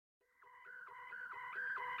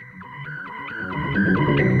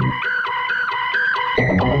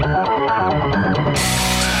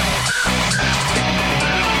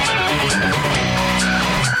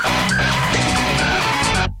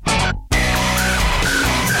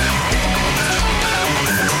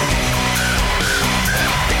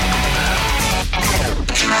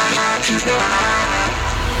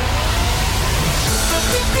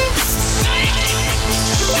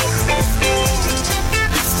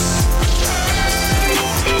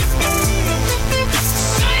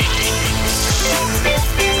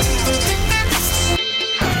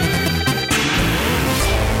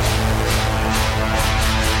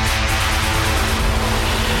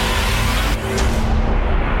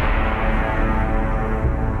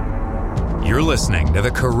You're listening to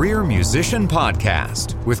the Career Musician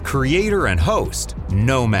Podcast with creator and host,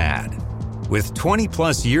 Nomad. With 20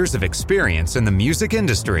 plus years of experience in the music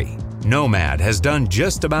industry, Nomad has done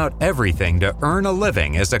just about everything to earn a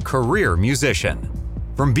living as a career musician.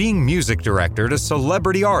 From being music director to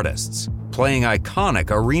celebrity artists, playing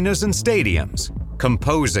iconic arenas and stadiums,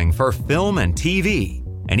 composing for film and TV,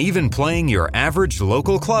 and even playing your average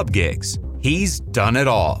local club gigs, he's done it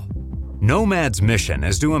all. Nomad's mission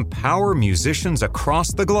is to empower musicians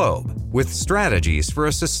across the globe with strategies for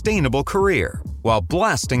a sustainable career while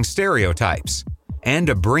blasting stereotypes, and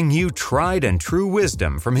to bring you tried and true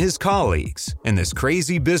wisdom from his colleagues in this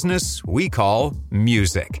crazy business we call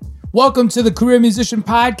music. Welcome to the Career Musician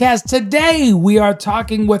Podcast. Today we are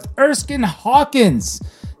talking with Erskine Hawkins.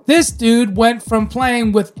 This dude went from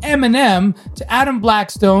playing with Eminem to Adam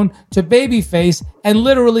Blackstone to Babyface and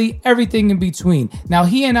literally everything in between. Now,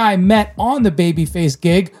 he and I met on the Babyface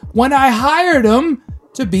gig when I hired him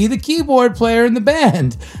to be the keyboard player in the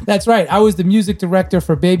band. That's right. I was the music director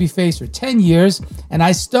for Babyface for 10 years, and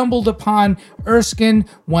I stumbled upon Erskine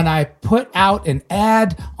when I put out an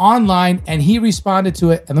ad online, and he responded to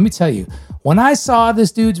it. And let me tell you, when I saw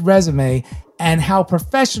this dude's resume and how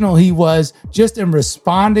professional he was just in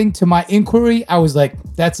responding to my inquiry, I was like,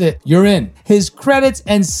 that's it, you're in. His credits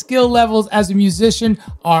and skill levels as a musician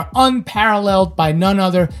are unparalleled by none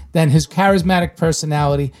other than his charismatic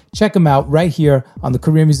personality. Check him out right here on the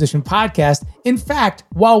Career Musician Podcast. In fact,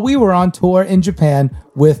 while we were on tour in Japan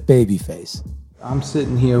with Babyface. I'm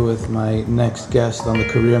sitting here with my next guest on the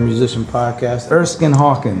Career Musician Podcast, Erskine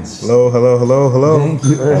Hawkins. Hello. Thank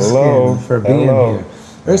you, Erskine, for being here.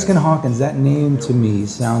 Erskine Hawkins, that name to me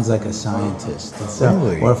sounds like a scientist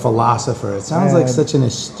or a philosopher. It sounds like such an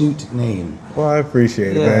astute name. Well, I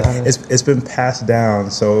appreciate it, man. It's been passed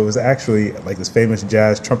down. So it was actually like this famous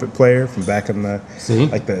jazz trumpet player from back in the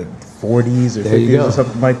like the 40s or 50s or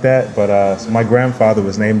something like that. But so my grandfather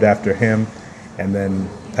was named after him, and then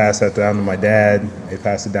passed that down to my dad. They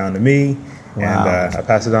passed it down to me. Wow. And I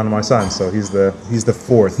passed it on to my son, so he's the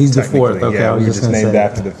fourth. He's the fourth. Okay, yeah, we were just named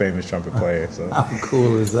after the famous trumpet player. So how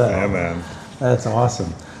cool is that? Yeah, man. That's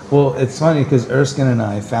awesome. Well, it's funny because Erskine and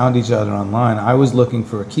I found each other online. I was looking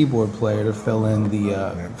for a keyboard player to fill in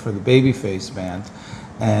for the Babyface band,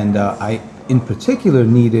 and I, in particular,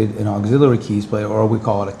 needed an auxiliary keys player, or we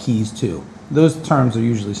call it a keys two. Those terms are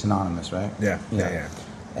usually synonymous, right? Yeah.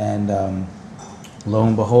 And lo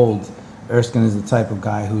and behold, Erskine is the type of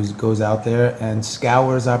guy who goes out there and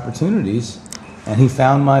scours opportunities, and he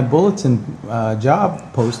found my bulletin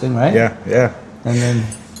job posting, right? Yeah. And then,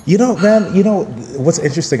 man, what's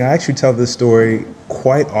interesting? I actually tell this story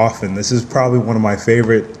quite often. This is probably one of my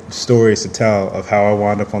favorite stories to tell of how I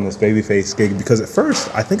wound up on this Babyface gig, because at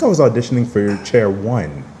first I think I was auditioning for Chair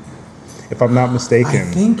One. If I'm not mistaken,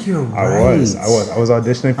 I think you're right. I was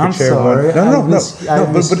auditioning for Chair One. No,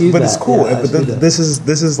 but it's cool. Yeah, but this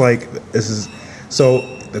is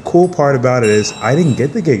so the cool part about it is I didn't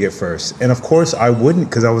get the gig at first, and of course I wouldn't,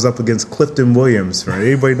 because I was up against Clifton Williams. For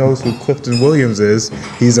anybody knows who Clifton Williams is,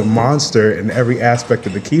 he's a monster in every aspect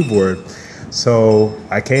of the keyboard. So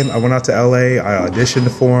I went out to LA, I auditioned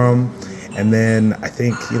for him. And then I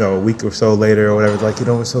think, a week or so later or whatever, like,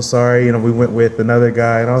 we're so sorry, we went with another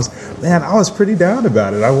guy. And I was pretty down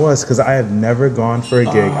about it. I was, because I have never gone for a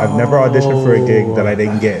gig. I've never auditioned for a gig that I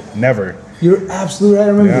didn't get. Never. You're absolutely right. I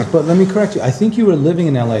remember this, but let me correct you. I think you were living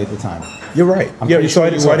in LA at the time. You're right. So I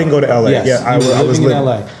didn't go to LA. Yes, yeah, I was living in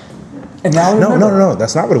LA. And now No,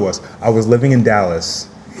 that's not what it was. I was living in Dallas.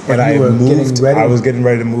 And I was getting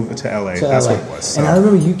ready to move to LA. That's what it was. So. And I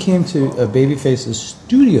remember you came to Babyface's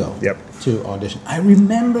studio to audition. I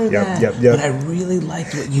remember that. But I really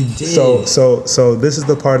liked what you did. So this is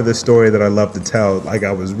the part of the story that I love to tell. Like,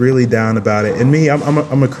 I was really down about it. And me,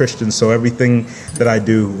 I'm a Christian, so everything that I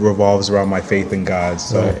do revolves around my faith in God.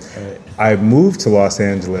 So right. I moved to Los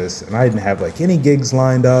Angeles, and I didn't have any gigs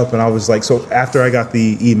lined up. And I was so after I got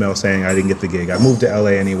the email saying I didn't get the gig, I moved to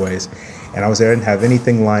LA anyways. And I was there, I didn't have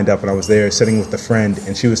anything lined up, and I was there sitting with a friend,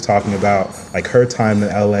 and she was talking about her time in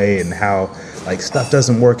LA and how stuff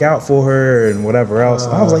doesn't work out for her and whatever else.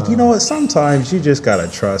 And I was like, you know what? Sometimes you just gotta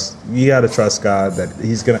trust. You gotta trust God that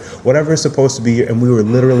He's gonna whatever is supposed to be. And we were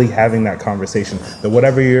literally having that conversation that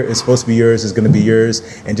whatever is supposed to be yours is gonna be yours,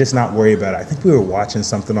 and just not worry about it. I think we were watching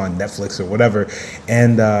something on Netflix or whatever,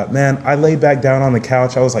 and man, I laid back down on the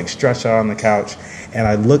couch. I was stretched out on the couch. And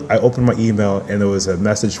I opened my email, and there was a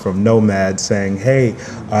message from Nomad saying, hey,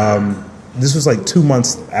 this was 2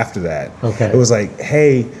 months after that. Okay. It was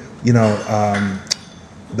hey,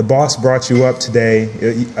 the boss brought you up today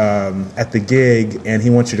at the gig, and he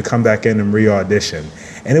wants you to come back in and re-audition.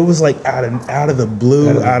 And it was like out of the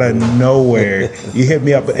blue, out of nowhere. You hit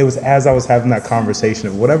me up, but it was as I was having that conversation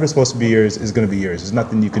of whatever's supposed to be yours is going to be yours. There's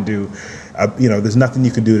nothing you can do. There's nothing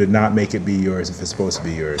you can do to not make it be yours if it's supposed to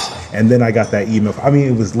be yours. And then I got that email. I mean,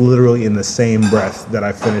 it was literally in the same breath that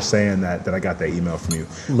I finished saying that I got that email from you.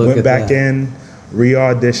 Went back in,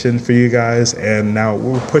 re-auditioned for you guys, and now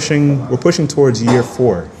we're pushing towards year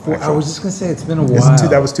 4. I was just gonna say it's been a while.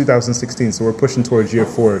 That was 2016, so we're pushing towards year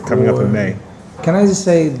 4 coming up in May. Can I just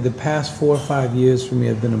say the past 4 or 5 years for me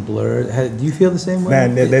have been a blur? Do you feel the same way?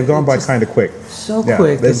 Man, they've gone by kind of quick. So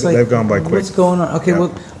quick. They've gone by quick. What's going on? Okay,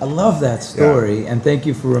 well, I love that story, and thank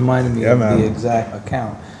you for reminding me of the exact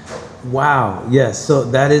account. Wow, yes, so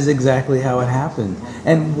that is exactly how it happened.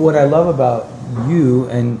 And what I love about you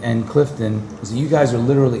and Clifton is that you guys are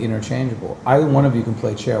literally interchangeable. Either one of you can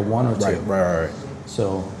play chair 1 or 2. Right.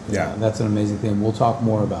 So that's an amazing thing. We'll talk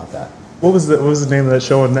more about that. What was the name of that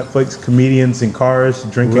show on Netflix? Comedians in Cars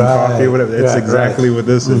Drinking Coffee, whatever. It's exactly what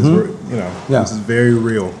this is. This is very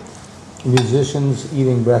real. Musicians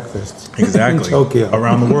eating breakfast. Exactly. In Tokyo.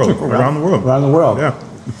 Around the world. Around the world. Yeah.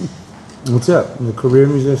 What's up? I'm a career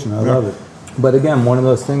musician. I love it. But again, one of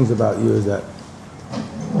those things about you is that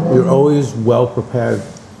you're always well prepared,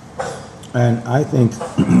 and I think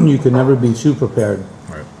you can never be too prepared.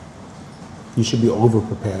 Right. You should be over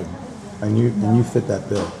prepared, and you fit that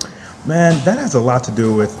bill. Man, that has a lot to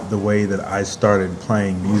do with the way that I started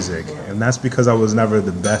playing music, and that's because I was never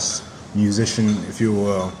the best musician, if you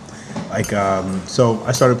will. So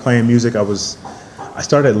I started playing music. I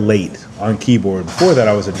started late on keyboard. Before that,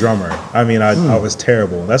 I was a drummer. I mean, I was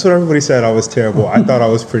terrible. That's what everybody said. I was terrible. I thought I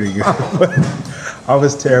was pretty good. I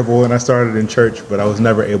was terrible, and I started in church, but I was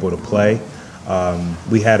never able to play.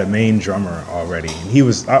 We had a main drummer already, and he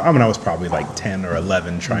was, I was probably like 10 or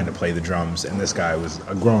 11 trying to play the drums, and this guy was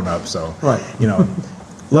a grown-up, so,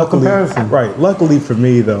 luckily for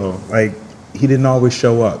me, though, like, he didn't always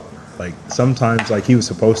show up. Like, sometimes, like, he was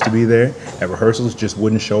supposed to be there at rehearsals, just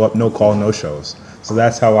wouldn't show up, no call, no shows. So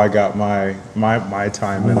that's how I got my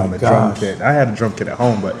time in on the drum kit. I had a drum kit at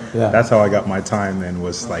home, but that's how I got my time in,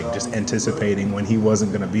 was like just anticipating when he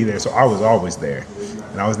wasn't going to be there. So I was always there.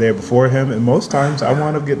 And I was there before him, and most times I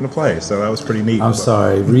wound up getting to play. So that was pretty neat. I'm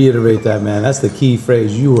sorry, reiterate that, man. That's the key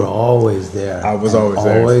phrase. You were always there. I was always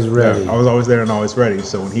there. Always ready. Yeah, I was always there and always ready.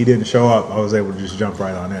 So when he didn't show up, I was able to just jump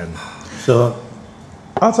right on in. So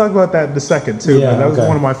I'll talk about that in a second too. Yeah, that was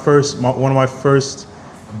one of my first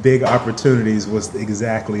big opportunities, was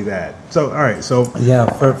exactly that. So, all right. So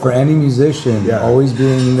for any musician, always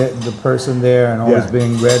being the person there and always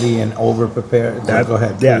being ready and over prepared. Go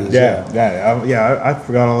ahead. Please. I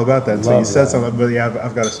forgot all about that. So you said something, but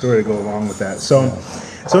I've got a story to go along with that. So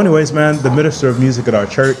anyways, man, the minister of music at our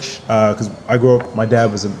church, because I grew up, my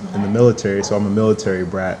dad was in the military, so I'm a military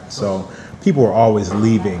brat. So people were always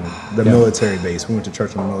leaving the military base. We went to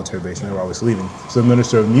church on the military base, and they were always leaving. So the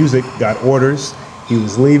minister of music got orders. He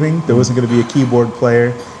was leaving. There wasn't going to be a keyboard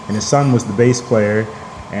player, and his son was the bass player.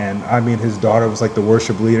 And I mean, his daughter was like the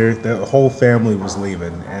worship leader. The whole family was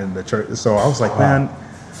leaving, and the church. So I was like, man.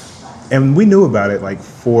 And we knew about it like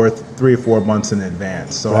 3 or 4 months in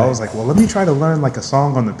advance. So I was like, well, let me try to learn like a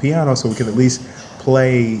song on the piano so we can at least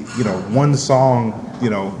play, one song,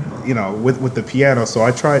 with the piano. So I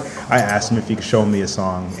asked him if he could show me a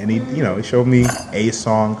song, and he showed me a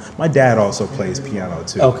song. My dad also plays piano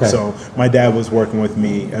too. Okay. So my dad was working with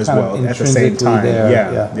me as well at the same time.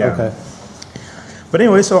 Yeah. Okay. But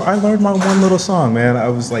anyway, so I learned my one little song, man. I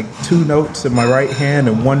was like 2 notes in my right hand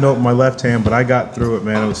and 1 note in my left hand, but I got through it,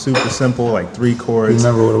 man. It was super simple, like 3 chords. You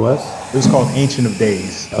remember what it was? It was called Ancient of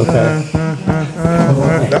Days. Okay.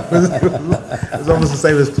 It was almost the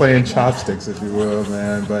same as playing chopsticks, if you will,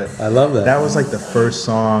 man. But I love that. That was like the first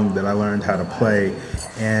song that I learned how to play.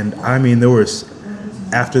 And I mean,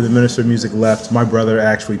 after the minister of music left, my brother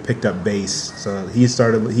actually picked up bass. So he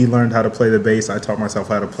learned how to play the bass. I taught myself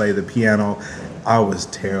how to play the piano. I was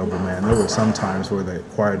terrible, man. There were some times where the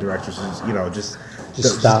choir directors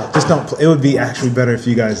just stop. Just don't play. It would be actually better if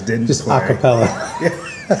you guys didn't just play. Just a cappella.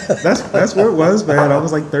 That's where it was, man. I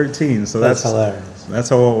was like 13, so that's hilarious. That's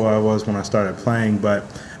how I was when I started playing. But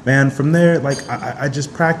man, from there, like I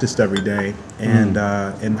just practiced every day. And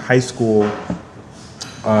in high school,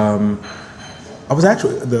 I was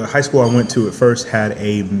actually, the high school I went to at first had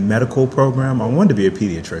a medical program. I wanted to be a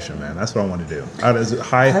pediatrician, man. That's what I wanted to do. I had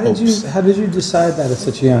high hopes. How did you decide that at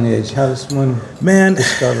such a young age? How does one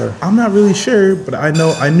discover? I'm not really sure, but I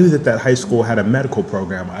knew that high school had a medical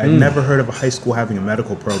program. I had never heard of a high school having a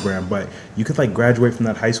medical program, but you could like graduate from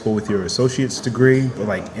that high school with your associate's degree, but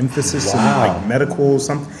like emphasis in like medical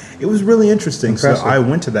something. It was really interesting. Impressive. So I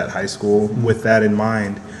went to that high school with that in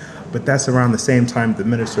mind. But that's around the same time the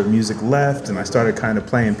Minister of Music left, and I started kind of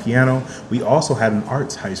playing piano. We also had an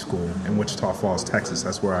arts high school in Wichita Falls, Texas.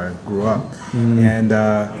 That's where I grew up. And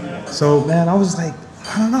so, man, I was like,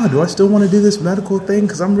 I don't know, do I still want to do this medical thing?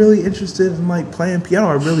 Because I'm really interested in, like, playing piano.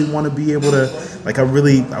 I really want to be able to, like,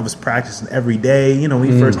 I was practicing every day. You know,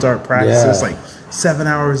 when you first start practicing, it's like 7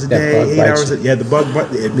 hours a day, 8 hours a day. Yeah, the bug,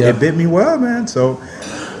 it bit me well, man. So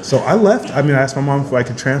I left. I mean, I asked my mom if I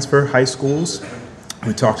could transfer high schools.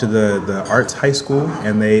 We talked to the arts high school,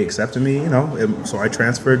 and they accepted me, you know, so I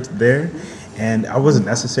transferred there. And I wasn't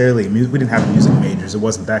necessarily, we didn't have music majors, it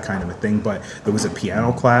wasn't that kind of a thing, but there was a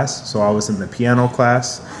piano class, so I was in the piano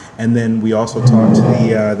class. And then we also talked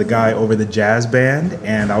to the guy over the jazz band,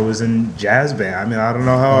 and I was in jazz band. I mean, I don't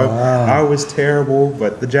know how, I was terrible,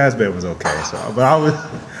 but the jazz band was okay. So,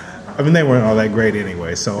 but they weren't all that great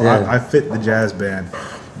anyway, so I fit the jazz band.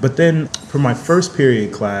 But then for my first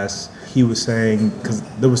period class, he was saying, because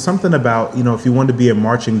there was something about, you know, if you wanted to be a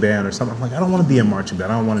marching band or something, I'm like, I don't want to be a marching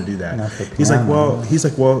band. I don't want to do that. He's like, well,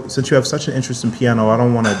 since you have such an interest in piano, I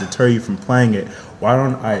don't want to deter you from playing it. Why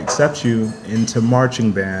don't I accept you into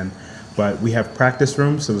marching band? But we have practice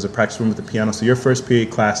rooms, so it was a practice room with the piano. So your first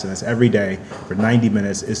period class, and it's every day for 90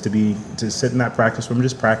 minutes, is to sit in that practice room and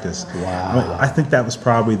just practice. Wow. I think that was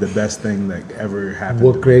probably the best thing that ever happened.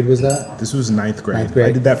 What grade was that? This was ninth grade.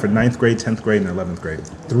 I did that for 9th grade, 10th grade, and 11th grade.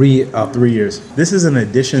 3 years. This is in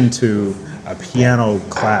addition to a piano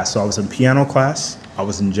class. So I was in piano class, I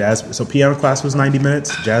was in jazz. So piano class was 90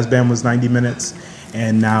 minutes, jazz band was 90 minutes,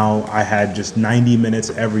 and now I had just 90 minutes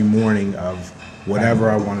every morning of whatever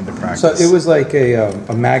I wanted to practice. So it was like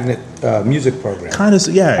a magnet music program. Kind of,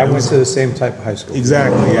 yeah. I went to the same type of high school.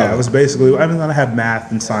 Exactly, yeah. It was basically, I mean, I had math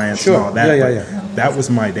and science and all that. That was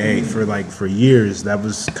my day for years. That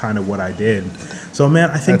was kind of what I did. So, man,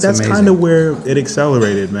 I think that's kind of where it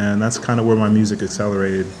accelerated, man. That's kind of where my music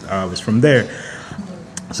accelerated, was from there.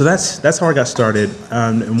 So that's how I got started.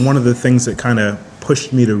 And one of the things that kind of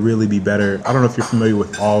pushed me to really be better, I don't know if you're familiar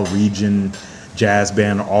with All Region Jazz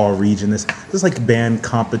Band, All Region. This is like band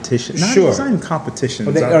competition. It's not even competitions.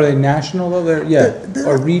 Are they national though?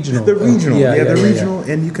 Or regional? They're regional. They're regional,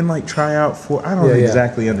 and you can like try out for. I don't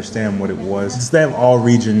exactly understand what it was. It's them All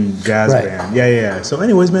Region Jazz Band. Yeah. So,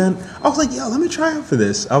 anyways, man, I was like, yo, let me try out for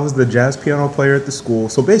this. I was the jazz piano player at the school.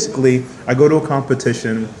 So basically, I go to a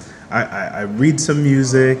competition. I read some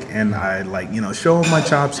music and I show them my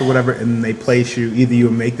chops or whatever, and they place you. Either you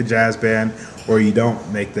make the jazz band or you don't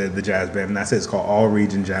make the jazz band, and that's it. It's called All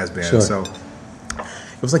Region Jazz Band. Sure. So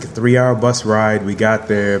it was like a 3-hour bus ride. We got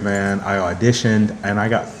there, man. I auditioned and I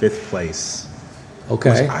got 5th place.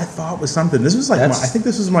 Okay. Which I thought was something. This was I think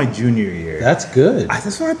this was my junior year. That's good.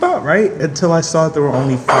 That's what I thought, right? Until I saw that there were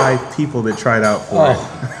only 5 people that tried out for it.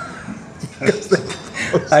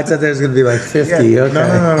 I thought there was going to be like 50. Yeah. Okay.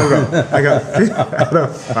 No. I got 50 out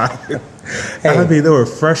of 5. Hey. I mean, there were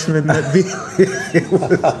freshmen that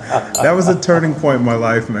that was a turning point in my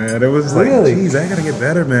life, man. It was like, geez, I got to get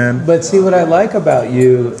better, man. But see, what I like about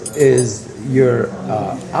you is your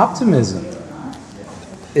optimism.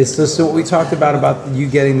 It's just what we talked about you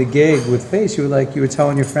getting the gig with Face. You were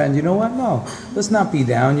telling your friend, you know what? No, let's not be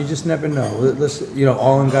down. You just never know. Let's,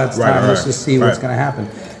 all in God's time. Let's just see what's going to happen.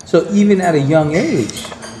 So even at a young age,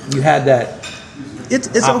 you had that. It's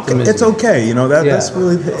okay. It's okay. That's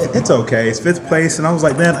really. It's okay. It's 5th place, and I was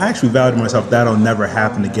like, man, I actually vowed to myself that'll never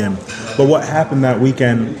happen again. But what happened that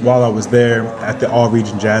weekend while I was there at the All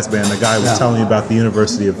Region Jazz Band, the guy was telling me about the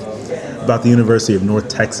University of North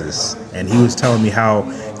Texas, and he was telling me how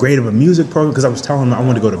great of a music program, because I was telling him I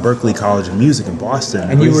wanted to go to Berklee College of Music in Boston.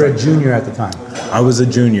 And you were a junior at the time. I was a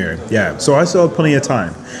junior, yeah. So I still had plenty of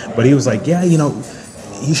time. But he was like, yeah,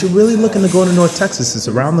 you should really look into going to North Texas. It's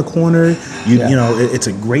around the corner. It's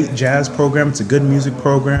a great jazz program. It's a good music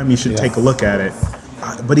program. You should take a look at it.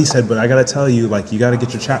 But he said, but I got to tell you, you got to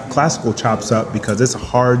get your classical chops up, because it's a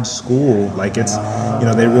hard school. It's,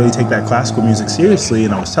 they really take that classical music seriously.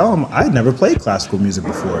 And I was telling him I'd never played classical music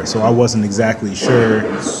before, so I wasn't exactly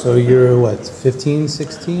sure. So you're what, 15,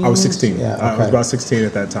 16? I was 16. Yeah, okay. I was about 16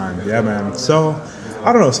 at that time. Yeah, man. So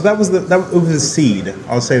I don't know. So it was a seed.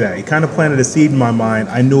 I'll say that. It kind of planted a seed in my mind.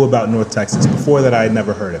 I knew about North Texas. Before that, I had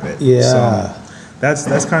never heard of it. Yeah.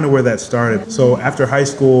 that's kind of where that started. So after high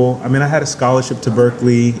school, I mean, I had a scholarship to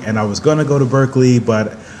Berkeley, and I was gonna go to Berkeley,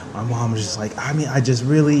 but my mom was just like, I mean, I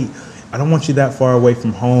don't want you that far away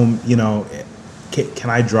from home. You know, can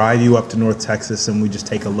I drive you up to North Texas and we just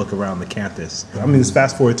take a look around the campus? I mean, let's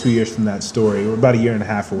fast forward 2 years from that story, or about a year and a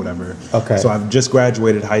half or whatever. Okay. So I've just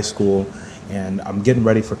graduated high school, and I'm getting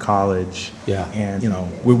ready for college. Yeah. And, you know,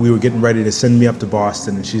 we were getting ready to send me up to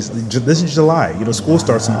Boston, and this is July. You know, school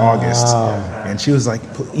starts in August. And she was like,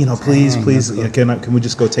 you know, please, can we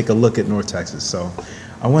just go take a look at North Texas? So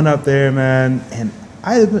I went up there, man, and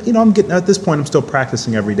I'm getting, at this point, I'm still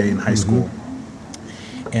practicing every day in high school.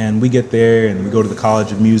 And we get there and we go to the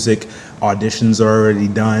College of Music. Auditions are already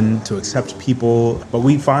done to accept people. But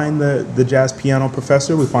we find the jazz piano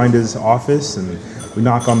professor. We find his office and we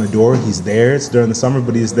knock on the door. He's there. It's during the summer,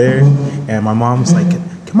 but he's there. And my mom's like,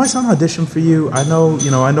 can my son audition for you? I know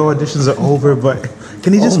auditions are over, but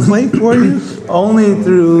can he just play for you? Only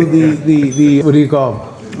through the what do you call?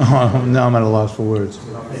 Oh, now I'm at a loss for words.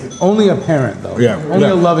 Only a parent, though. Yeah. Only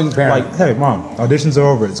a loving parent. Like, hey, mom, auditions are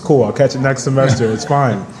over. It's cool. I'll catch it next semester. It's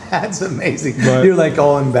fine. That's amazing. But, you're like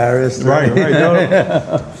all embarrassed. Right.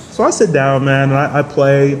 No. So I sit down, man, and I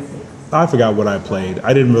play. I forgot what I played.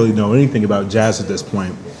 I didn't really know anything about jazz at this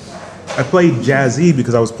point. I played jazzy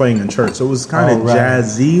because I was playing in church. So it was kind of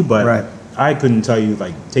jazzy, but I couldn't tell you,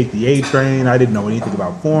 like, take the A train. I didn't know anything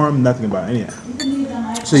about form, nothing about any of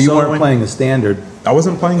that. So you weren't playing a standard. I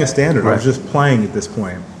wasn't playing a standard. I was just playing at this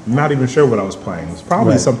point. I'm not even sure what I was playing. It was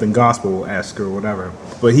probably something gospel-esque or whatever.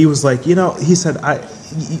 But he was like, he said,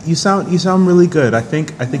 you sound really good. I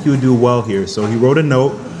think you would do well here. So he wrote a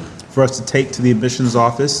note for us to take to the admissions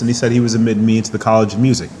office, and he said he was admitting me into the College of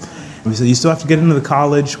Music. And we said, you still have to get into the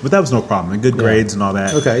college, but that was no problem. And good grades and all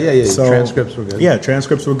that. Okay, yeah. So, transcripts were good. Yeah,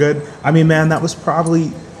 transcripts were good. I mean, man, that was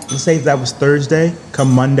probably... Let's say that was Thursday.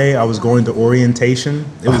 Come Monday, I was going to orientation.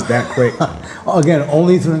 It was that quick. Again,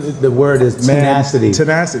 only through the word is tenacity.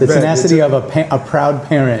 Tenacity. The tenacity of a proud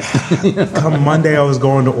parent. Come Monday, I was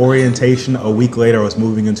going to orientation. A week later, I was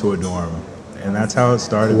moving into a dorm. And that's how it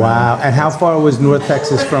started. Wow. And how far was North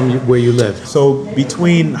Texas from where you lived? So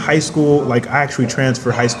between high school, like I actually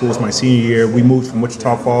transferred high schools my senior year. We moved from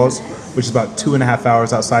Wichita Falls, which is about 2.5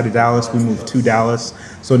 hours outside of Dallas. We moved to Dallas.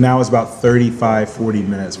 So now it's about 40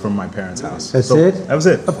 minutes from my parents' house. That's it? That was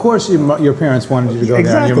it. Of course your parents wanted you to go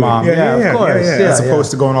there, and your mom. Yeah, of course. Yeah. As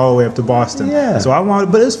opposed to going all the way up to Boston. Yeah. So I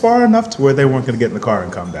wanted, but it's far enough to where they weren't going to get in the car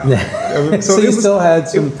and come down. So you still had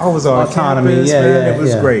some autonomy. Campus, man. It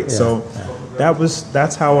was great. Yeah. So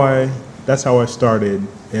that's how I started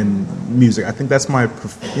in music. I think that's my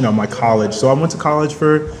college. So I went to college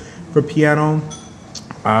for piano.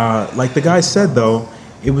 Like the guy said, though,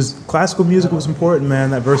 it was classical music was important,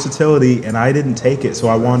 man. That versatility, and I didn't take it, so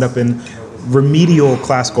I wound up in remedial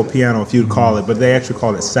classical piano, if you'd call it. But they actually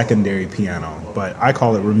call it secondary piano, but I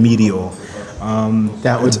call it remedial. I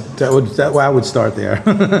would start there,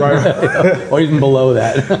 right. Or even below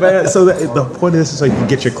that. But, so the point of this is like you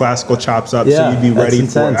get your classical chops up, so you'd be ready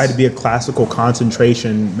for it. I had to be a classical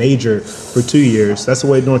concentration major for 2 years. That's the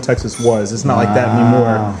way North Texas was. It's not like that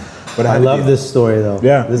anymore. But I love this story, though.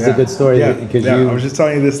 Yeah, this is a good story. I was just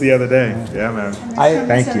telling you this the other day. Yeah, man.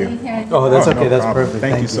 Thank you. Oh, that's okay. No That's problem. perfect.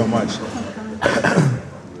 Thank you so much.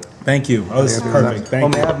 Thank you. Oh, this is perfect. Thank you.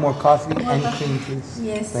 May I have more coffee? Anything, please?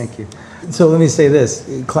 Yes. Thank you. So let me say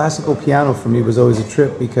this. Classical piano for me was always a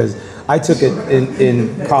trip because I took it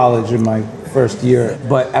in college in my first year.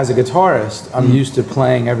 But as a guitarist, I'm used to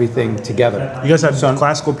playing everything together. You guys have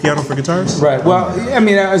classical piano for guitars? Right. Well, I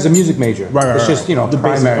mean, as a music major. Right. It's just, the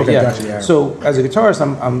primary. Okay, yeah. Gotcha, yeah. So as a guitarist,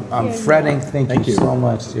 I'm fretting. Thank you so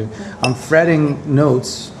much, dude. I'm fretting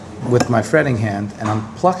notes with my fretting hand, and I'm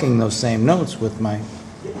plucking those same notes with my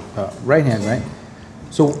right hand, right?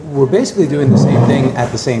 So we're basically doing the same thing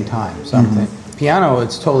at the same time. Piano,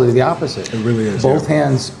 it's totally the opposite. It really is. Both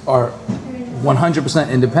hands are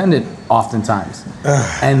 100% independent oftentimes.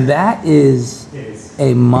 And that is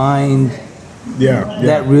a mind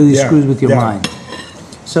that really screws with your mind.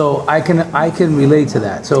 So I can relate to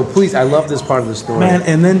that. So please, I love this part of the story.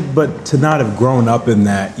 Man, but to not have grown up in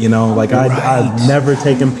that, I've never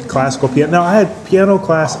taken classical piano. Now, I had piano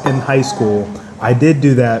class in high school. I did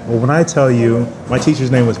do that, but when I tell you, my teacher's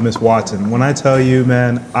name was Miss Watson. When I tell you,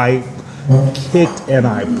 man, I kicked and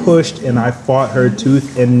I pushed and I fought her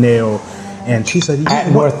tooth and nail. And she said,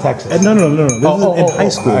 at North Texas. No. This is in high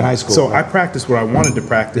school. In high school. So I practiced what I wanted to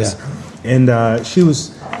practice. Yeah. And she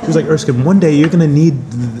was like, Erskine, one day you're gonna need,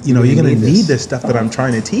 need this stuff that I'm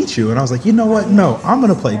trying to teach you. And I was like, you know what? No, I'm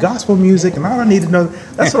gonna play gospel music, and I don't need to know.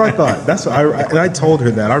 That's what I thought. That's what I told her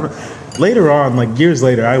that. later on, like years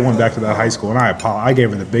later, I went back to that high school and I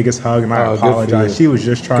gave her the biggest hug and I apologized. She was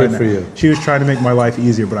just trying she was trying to make my life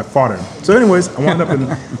easier, but I fought her. So anyways, I wound up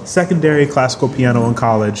in secondary classical piano in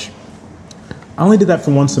college. I only did that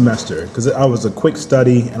for one semester because I was a quick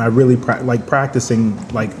study and I really like practicing,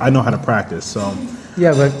 like I know how to practice. So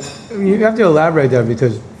yeah, but you have to elaborate that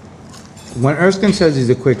because when Erskine says he's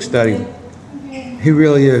a quick study, he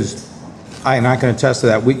really is. And I can attest to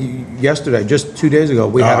that. Yesterday, just 2 days ago,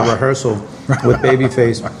 we had a rehearsal with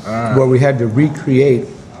Babyface where we had to recreate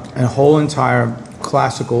a whole entire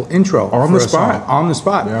classical intro on the spot. On the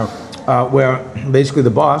spot. Yeah. Where basically the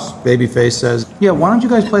boss, Babyface, says, yeah, why don't you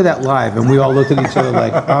guys play that live? And we all looked at each other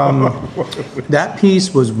like, that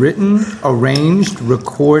piece was written, arranged,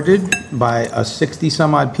 recorded by a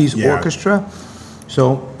 60-some-odd piece orchestra.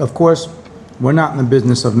 So, of course, we're not in the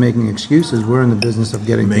business of making excuses. We're in the business of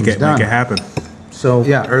getting things done. Make it happen. So,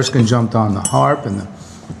 yeah, Erskine jumped on the harp, and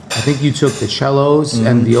I think you took the cellos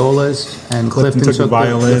and violas, and Clifton took the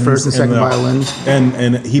violins, the first and second violins.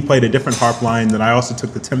 And he played a different harp line. Then I also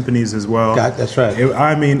took the timpanis as well. That's right.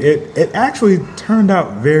 It actually turned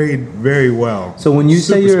out very, very well. So when you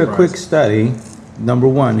say you're a quick study, number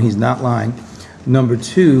one, he's not lying. Number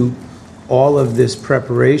two, all of this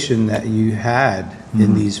preparation that you had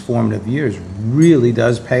in these formative years really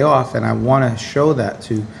does pay off, and I want to show that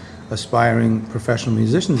to aspiring professional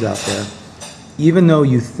musicians out there. Even though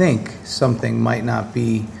you think something might not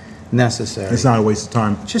be necessary, it's not a waste of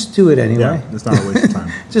time. Just do it anyway. Yeah, it's not a waste of time.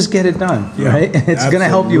 Just get it done, right? It's going to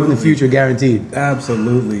help you in the future, guaranteed.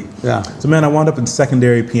 Absolutely. Yeah. So, man, I wound up in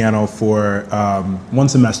secondary piano for one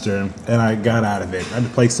semester, and I got out of it. I had to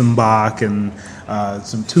play some Bach and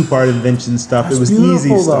some two-part invention stuff. That's it was beautiful, easy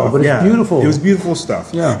stuff. Though, but it's beautiful. It was beautiful stuff.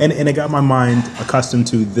 Yeah. And it got my mind accustomed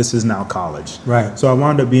to this is now college. Right. So I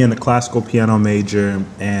wound up being a classical piano major,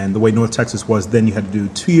 and the way North Texas was then, you had to do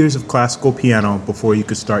 2 years of classical piano before you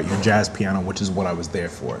could start your jazz piano, which is what I was there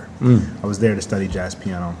for. I was there to study jazz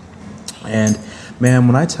piano. And man,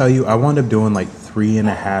 when I tell you, I wound up doing like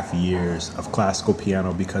 3.5 years of classical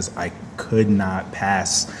piano because I could not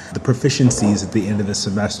pass the proficiencies at the end of the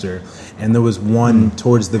semester. And there was one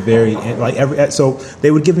towards the very end, so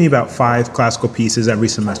they would give me about 5 classical pieces every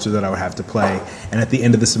semester that I would have to play. And at the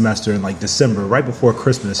end of the semester in like December, right before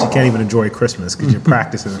Christmas, you can't even enjoy Christmas because you're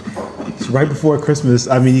practicing. So right before Christmas,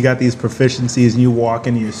 I mean, you got these proficiencies and you walk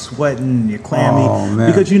in, you're sweating, you're clammy.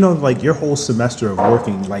 Because you know, like your whole semester of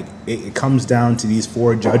working, like it comes down to these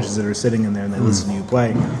 4 judges that are sitting in there and they listen to you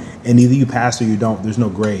play. And either you pass or you don't. There's no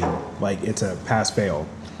grade. Like it's a pass-fail.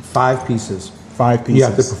 5 pieces. 5 pieces. You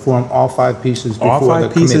have to perform all 5 pieces before all 5 the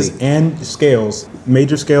pieces committee. And scales,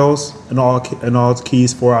 major scales in all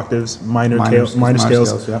keys, 4 octaves, minor scales,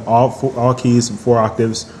 yeah. all keys, 4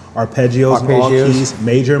 octaves, arpeggios in all keys,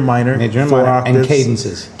 major and minor, 4 octaves,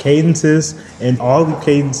 and cadences, and all the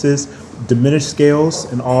cadences, diminished scales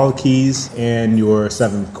in all keys, and your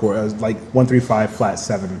 7th chord, like 1, 3, 5, flat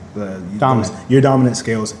 7. Your dominant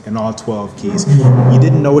scales in all 12 keys. You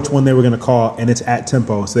didn't know which one they were going to call, and it's at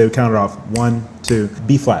tempo, so they would count it off. 1, 2,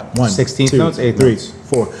 B flat. 1, 16th 2, notes, 8th 3, notes.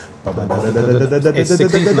 4. It's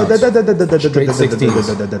 16th notes. Straight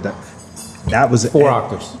 16s. That was 4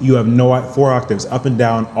 octaves. You have no 4 octaves up and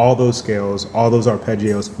down, all those scales, all those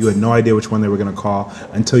arpeggios. You had no idea which one they were going to call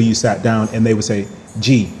until you sat down, and they would say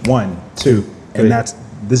G 1, 2, and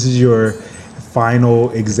this is your final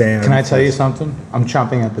exam. Can I tell you something? I'm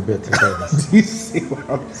chomping at the bit to say this. Do you see what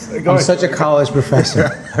I'm saying? I'm such a college professor.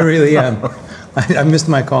 I really am. I missed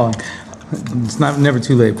my calling. It's never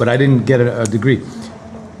too late, but I didn't get a degree.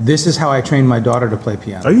 This is how I trained my daughter to play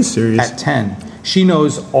piano. Are you serious? At 10. She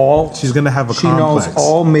knows all. She's going to have a She complex. knows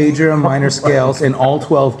all major and minor scales in all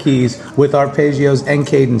 12 keys with arpeggios and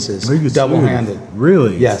cadences. Are you double-handed. serious?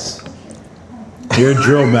 Really? Yes. You're a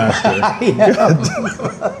drill master.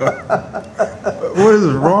 What is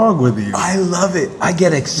wrong with you? I love it. I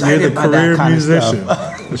get excited You're the by that kind musician.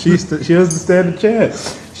 of stuff. She doesn't stand a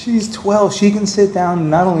chance. She's 12. She can sit down and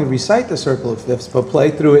not only recite the circle of fifths, but play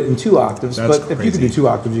through it in 2 octaves. That's but if you crazy. could do 2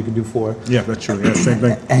 octaves, you could do 4. Yeah, that's true. Yeah, same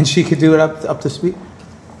thing. And she could do it up to speed.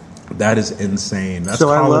 That is insane. That's So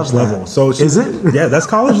I college love that. level. So Is it? Yeah, that's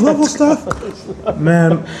college level stuff.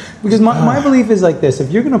 Man, Because my belief is like this.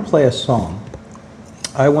 If you're going to play a song,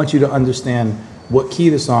 I want you to understand what key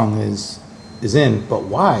the song is in, but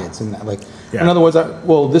why it's in that. Like, Yeah. in other words,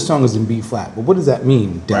 this song is in B flat. But what does that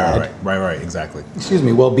mean, Dad? Right, exactly. Excuse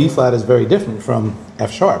me. Well, B flat is very different from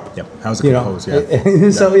F sharp. Yep. How's it composed?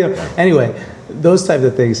 So anyway, those type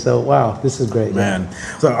of things. So wow, this is great, Man.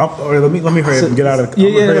 So let me hurry up and get out of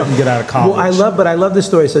get out of college. Well, I love this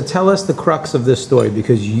story. So tell us the crux of this story,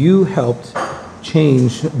 because you helped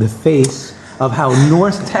change the face of how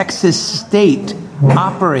North Texas State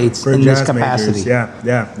operates For in this jazz capacity. majors.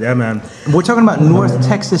 Yeah, man. We're talking about North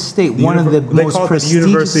Texas State, one of the They most call it the prestigious.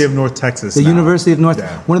 University of North Texas. The now. University of North,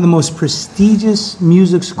 Yeah. one of the most prestigious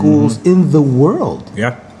music schools in the world.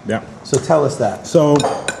 Yeah. So tell us that. So,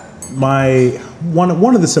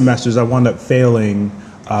 one of the semesters I wound up failing.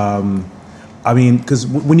 Because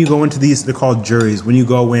when you go into these, they're called juries. When you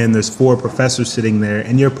go in, there's 4 professors sitting there,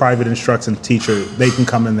 and your private instruction teacher, they can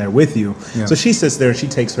come in there with you. Yeah. So she sits there and she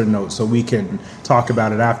takes her notes so we can talk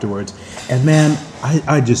about it afterwards. And man,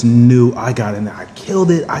 I just knew I got in there. I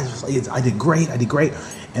killed it. I did great.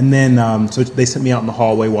 And then, so they sent me out in the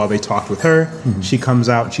hallway while they talked with her. Mm-hmm. She comes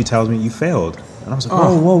out and she tells me, "You failed." And I was like,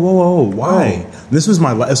 whoa, why? Oh. This was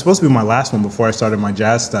it was supposed to be my last one before I started my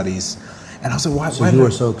jazz studies. And I was like, why? So you were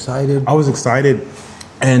so excited? I was excited.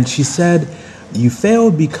 And she said, "You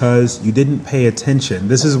failed because you didn't pay attention."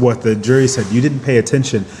 This is what the jury said. You didn't pay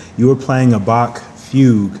attention. You were playing a Bach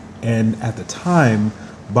fugue. And at the time,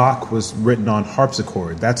 Bach was written on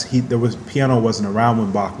harpsichord. Piano wasn't around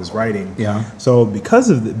when Bach was writing. Yeah. So because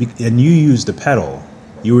of and you used a pedal.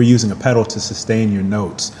 You were using a pedal to sustain your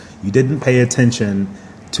notes. You didn't pay attention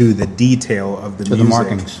to the detail of the music. The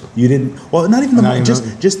markings. You didn't. Well, not even the markings.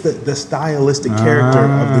 Just the stylistic character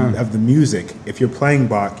of the music. If you're playing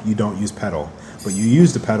Bach, you don't use pedal, but you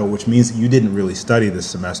use the pedal, which means that you didn't really study this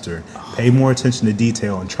semester. Pay more attention to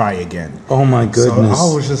detail and try again. Oh my goodness!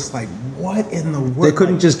 So I was just like, what in the world? They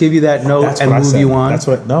couldn't just give you that note and move you on. That's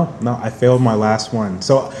what. No. I failed my last one.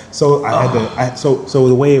 So I had to. So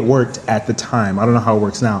the way it worked at the time, I don't know how it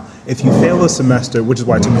works now. If you fail a semester, which is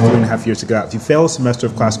why it took me 3.5 years to get out. If you fail a semester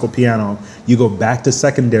of classical piano, you go back to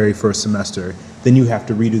secondary for a semester. Then you have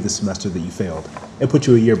to redo the semester that you failed. It puts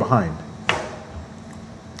you a year behind.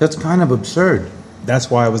 That's kind of absurd.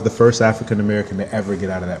 That's why I was the first African American to ever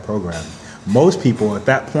get out of that program. Most people at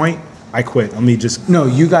that point, I quit. No,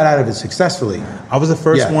 you got out of it successfully. I was the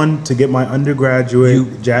first one to get my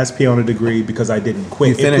undergraduate jazz piano degree because I didn't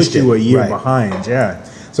quit. It put you a year behind, yeah.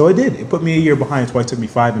 So it did. It put me a year behind. That's why it took me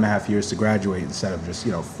 5.5 years to graduate instead of just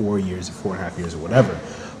 4 years or 4.5 years or whatever.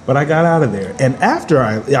 But I got out of there. And after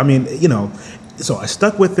so I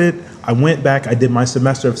stuck with it. I went back. I did my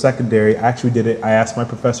semester of secondary. I actually did it. I asked my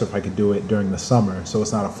professor if I could do it during the summer, so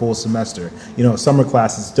it's not a full semester. Summer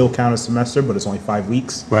classes still count as semester, but it's only 5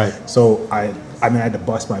 weeks. Right. So I had to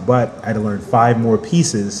bust my butt. I had to learn 5 more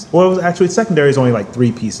pieces. Well, it was actually secondary is only like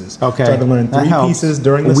 3 pieces. Okay. So I had to learn 3 pieces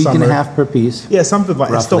during the summer. A week and a half per piece. Yeah, something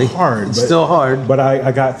like it's still hard. It's still hard. But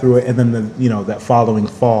I got through it, and then that following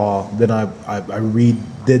fall, then I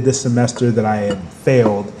redid the semester that I had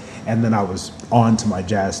failed. And then I was on to my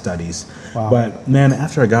jazz studies. Wow. But, man,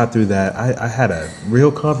 after I got through that, I had a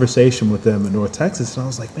real conversation with them in North Texas. And I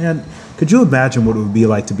was like, man, could you imagine what it would be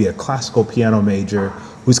like to be a classical piano major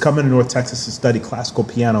who's coming to North Texas to study classical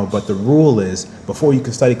piano? But the rule is, before you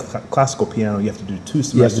can study classical piano, you have to do 2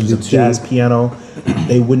 semesters of jazz piano.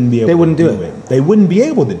 They wouldn't be able to do it. They wouldn't be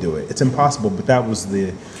able to do it. It's impossible. But that was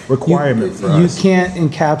the requirement for us. You can't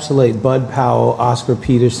encapsulate Bud Powell, Oscar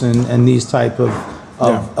Peterson, and these type of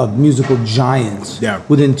musical giants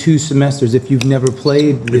within 2 semesters if you've never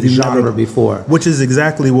played the genre before. Which is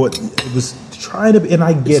exactly what it was trying to be, and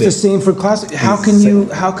I get it's the same for classic. How can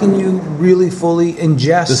you really fully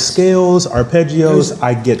ingest the scales, arpeggios?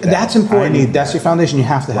 I get that. That's important. That's your foundation. You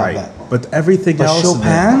have to have that. But everything else, Chopin,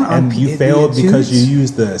 and you failed because you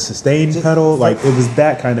used the sustain pedal. Like it was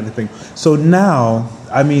that kind of a thing. So now,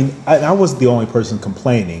 I wasn't the only person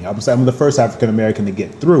complaining. I'm the first African American to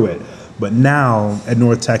get through it. But now at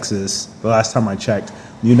North Texas, the last time I checked,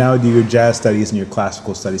 you now do your jazz studies and your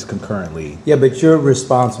classical studies concurrently. Yeah, but you're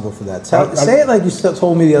responsible for that. Say it like you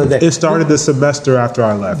told me the other day. It started the semester after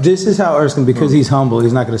I left. This is how Erskine, because he's humble,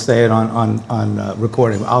 he's not going to say it on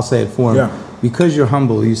recording. I'll say it for him. Yeah. Because you're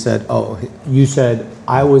humble, you said,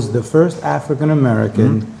 I was the first African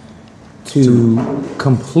American to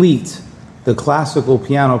complete the classical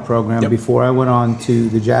piano program before I went on to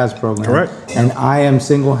the jazz program. Correct. And I am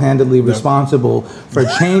single-handedly responsible for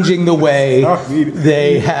changing the way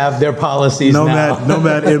they have their policies now.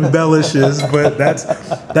 Nomad embellishes, but that.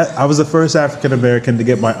 I was the first African American to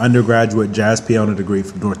get my undergraduate jazz piano degree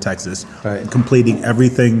from North Texas, completing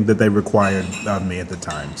everything that they required of me at the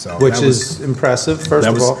time. So, which is impressive, first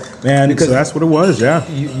of all. Man, because so that's what it was,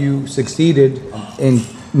 You succeeded in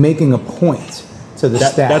making a point to the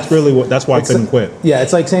staff. That's why I couldn't quit. Yeah,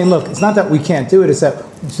 it's like saying, look, it's not that we can't do it, it's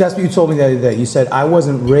that's what you told me the other day. You said, I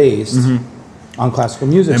wasn't raised on classical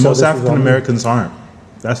music. And most African Americans aren't.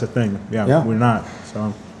 That's the thing. Yeah, we're not.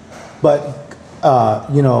 So, but,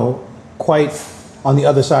 quite on the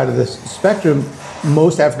other side of this spectrum,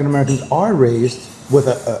 most African Americans are raised with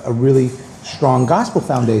a really strong gospel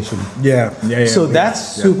foundation. Yeah. So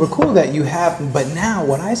that's super cool that you have. But now,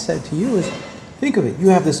 what I said to you is, think of it. You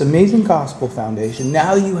have this amazing gospel foundation.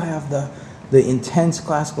 Now you have the intense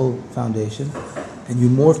classical foundation, and you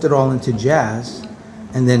morphed it all into jazz.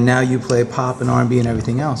 And then now you play pop and R&B and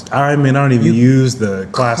everything else. I mean, I don't even use the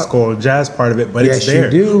classical jazz part of it, but it's there.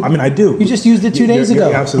 Yes, you do. I mean, I do. You just used it 2 days ago.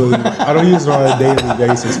 You're absolutely right. I don't use it on a daily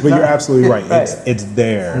basis, but you're absolutely right. It's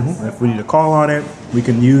there. Mm-hmm. If we need to call on it, we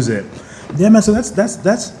can use it. Yeah, man. So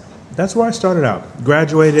that's where I started out.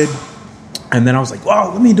 Graduated, and then I was like,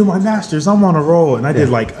 "Wow, let me do my master's. I'm on a roll." And I did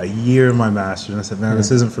like a year in my master's, and I said, "Man,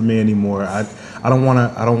 this isn't for me anymore. I don't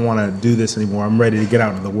want to do this anymore. I'm ready to get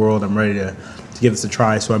out into the world. I'm ready to give this a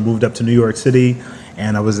try." So I moved up to New York City,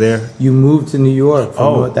 and I was there. You moved to New York.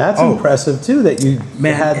 That's impressive too. That you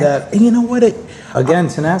had that. And you know what?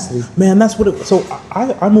 Tenacity. Man, that's what it. So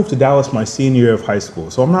I moved to Dallas my senior year of high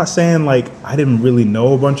school. So I'm not saying like I didn't really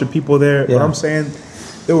know a bunch of people there, but I'm saying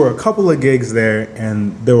there were a couple of gigs there,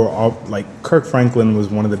 and there were all like Kirk Franklin was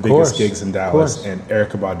one of the biggest gigs in Dallas, and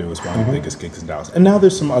Erykah Badu was one of the biggest gigs in Dallas. And now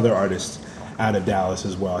there's some other artists out of Dallas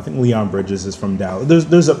as well. I think Leon Bridges is from Dallas.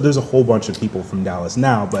 There's a whole bunch of people from Dallas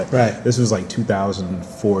now, but this was like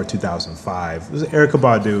 2004, 2005. It was Erykah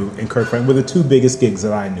Badu and Kirk Franklin were the two biggest gigs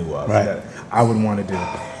that I knew of that I would want to do.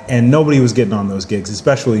 And nobody was getting on those gigs,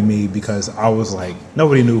 especially me, because I was like,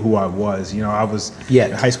 nobody knew who I was. You know, I was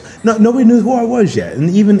in high school. No, nobody knew who I was yet. And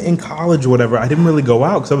even in college or whatever, I didn't really go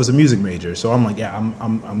out because I was a music major. So I'm like,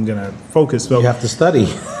 I'm gonna focus. So you have to study.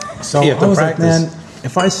 So I was like, man,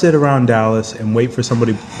 if I sit around Dallas and wait for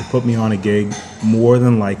somebody to put me on a gig, more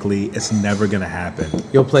than likely it's never going to happen.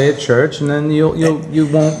 You'll play at church, and then you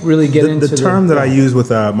won't really get into the term that I use with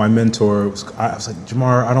my mentor. I was like,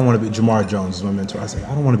 Jamar, I don't want to be. Jamar Jones is my mentor. I said,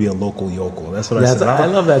 I don't want to be a local yokel. That's what I said. I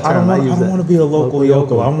love that term. I don't want to be a local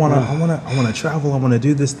yokel. I want to travel. I want to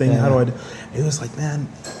do this thing. How do I do? It was like, man,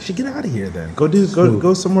 you should get out of here then.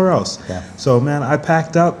 Go somewhere else. Yeah. So man, I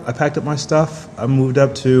packed up my stuff. I moved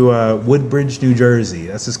up to Woodbridge, New Jersey.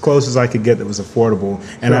 That's as close as I could get that was affordable.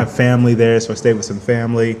 And I have family there, so I stayed with some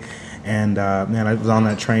family. And man, I was on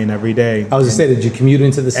that train every day. I was going to say, did you commute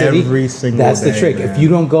into the city? Every single day. That's the trick. Man. If you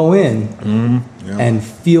don't go in and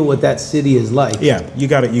feel what that city is like. Yeah, you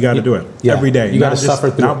got to do it every day. You got to suffer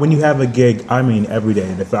through Not when you have a gig, I mean every day.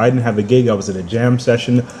 And if I didn't have a gig, I was at a jam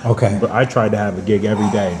session. Okay. But I tried to have a gig every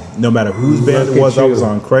day. No matter whose band it was, I was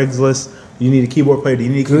on Craigslist. You need a keyboard player. Do you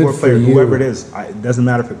need a keyboard player? Whoever it is. It doesn't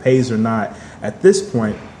matter if it pays or not. At this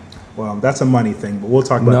point, well, that's a money thing, but we'll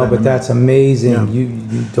talk about that. No, but that's amazing. Yeah.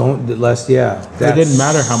 You don't, it didn't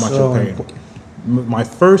matter how much I paid. My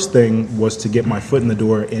first thing was to get my foot in the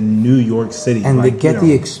door in New York City. And to get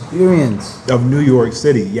the experience of New York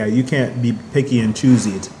City. Yeah, you can't be picky and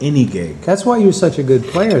choosy. It's any gig. That's why you're such a good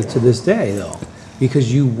player to this day, though.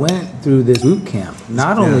 Because you went through this boot camp,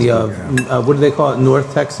 not only of, what do they call it,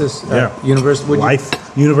 North Texas University?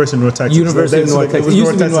 University of North Texas. University of North Texas. It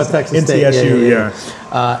used to be North Texas State.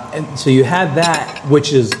 NTSU, and so you had that,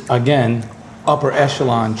 which is, again, upper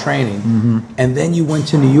echelon training. Mm-hmm. And then you went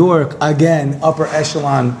to New York, again, upper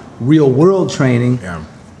echelon real world training. Yeah.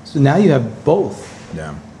 So now you have both.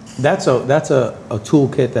 Yeah. That's a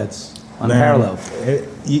toolkit that's unparalleled.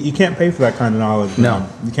 You can't pay for that kind of knowledge. No.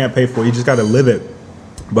 You can't pay for it. You just got to live it.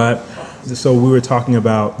 But so we were talking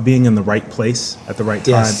about being in the right place at the right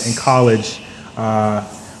time. In college,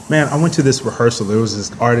 man, I went to this rehearsal. There was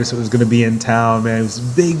this artist that was going to be in town, man. He was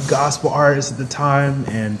a big gospel artist at the time.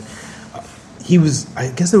 And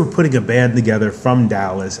I guess they were putting a band together from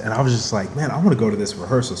Dallas. And I was just like, man, I want to go to this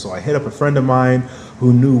rehearsal. So I hit up a friend of mine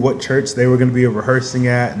who knew what church they were going to be rehearsing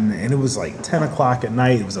at. And it was like 10 o'clock at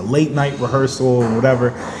night. It was a late night rehearsal and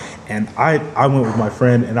whatever. And I went with my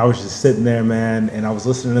friend, and I was just sitting there, man, and I was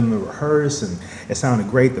listening to them rehearse, and it sounded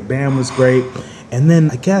great. The band was great. And then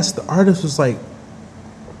I guess the artist was like,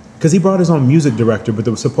 because he brought his own music director, but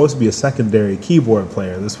there was supposed to be a secondary keyboard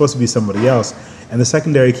player. There was supposed to be somebody else. And the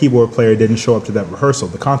secondary keyboard player didn't show up to that rehearsal.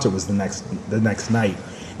 The concert was the next night.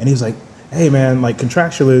 And he was like, hey, man, like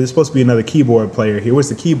contractually, there's supposed to be another keyboard player here. Where's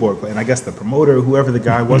the keyboard player? And I guess the promoter, whoever the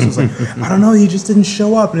guy was like, I don't know, he just didn't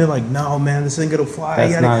show up. And they're like, no, man, this ain't gonna fly.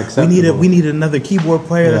 That's not acceptable. We need another keyboard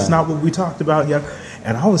player. Yeah. That's not what we talked about yet.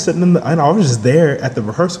 And I was sitting and I was just there at the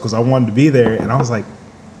rehearsal because I wanted to be there. And I was like,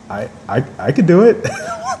 I could do it.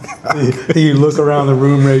 You look around the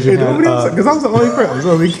room, raise your hand. Because I was the only person. I was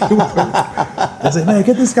the only keyboard player. I was like, man,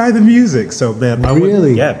 get this guy the music. So, man,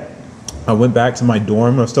 I went back to my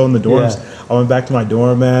dorm. I was still in the dorms. Yeah. I went back to my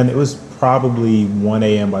dorm, man. It was probably 1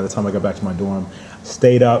 a.m. by the time I got back to my dorm.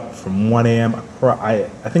 Stayed up from 1 a.m. I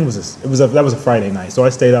think that was a Friday night. So I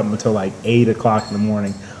stayed up until like 8 o'clock in the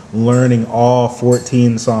morning learning all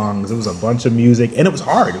 14 songs. It was a bunch of music, and it was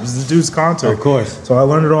hard. It was this dude's concert. Of course. So I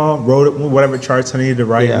learned it all, wrote it, whatever charts I needed to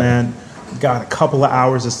write, Yeah. man. Got a couple of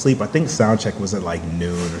hours of sleep. I think soundcheck was at like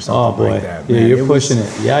noon or Oh something boy, like that. yeah, man. you're was- pushing it.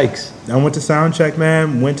 Yikes! I went to soundcheck,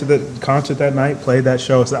 man. Went to the concert that night, played that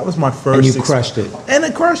show. So that was my first. And you crushed it. And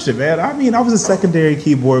I crushed it, man. I mean, I was a secondary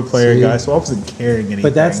keyboard player, See? guy, so I wasn't carrying anything.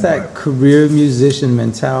 But that's that career musician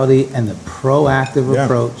mentality and the proactive Yeah,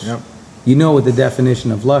 approach. yep. You know what the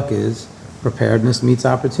definition of luck is? Preparedness meets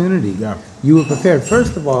opportunity. Yeah. You were prepared.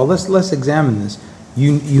 First of all, let's examine this.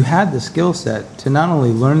 You had the skill set to not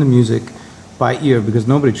only learn the music by ear because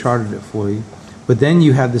nobody charted it for you, but then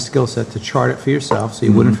you had the skill set to chart it for yourself so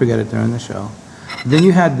you wouldn't forget it during the show. Then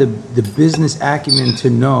you had the business acumen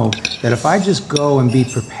to know that if I just go and be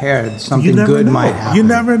prepared, something good know. might happen. You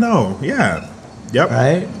never know. Yeah. Yep.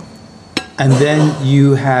 Right? And then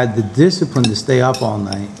you had the discipline to stay up all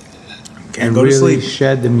night and go to really sleep.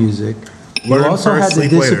 shed the music. Learn You also first, had the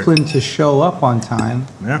sleep later. discipline to show up on time,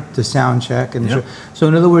 Yeah. to sound check. And Yeah. so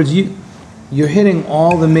in other words, you're hitting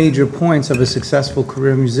all the major points of a successful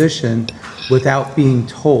career musician without being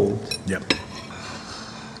told. Yep.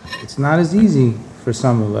 It's not as easy for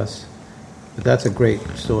some of us, but that's a great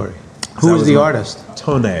story. That Who was was the my- artist?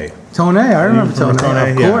 Tone. Tone, I remember Tone.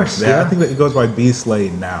 Of Yeah. course, Yeah, yeah. I think that it goes by B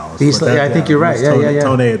Slade now. B. But Slade, I think you're it right. was Yeah, Tone, yeah, yeah.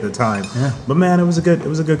 Tone at the time. Yeah. But man, it was a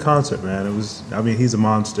good concert, man. It was. I mean, he's a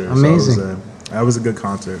monster. Amazing. So that was a good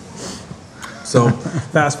concert. So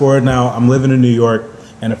fast forward now, I'm living in New York,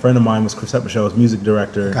 and a friend of mine was Chrisette Michel's music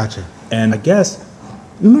director. Gotcha. And I guess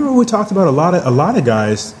remember we talked about a lot of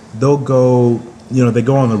guys. They'll go. They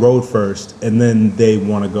go on the road first, and then they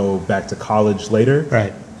want to go back to college later.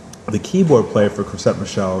 Right. The keyboard player for Chrisette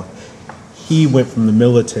Michel, he went from the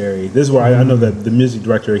military. This is where I know that the music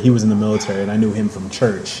director, he was in the military, and I knew him from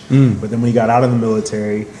church. But then when he got out of the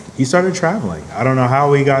military, he started traveling. I don't know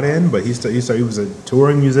how he got in, but he was a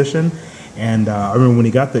touring musician. And I remember when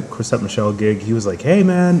he got the Chrisette Michel gig, he was like, "Hey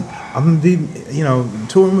man, I'm gonna be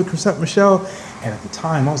touring with Chrisette Michel." And at the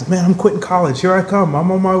time, I was like, "Man, I'm quitting college. Here I come. I'm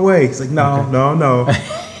on my way." He's like, "No."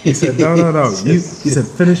 He said, "No. He said,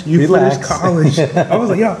 finish Relax. college." I was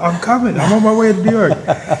like, "Yeah, I'm coming. I'm on my way to New York."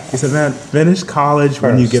 He said, "Man, finish college.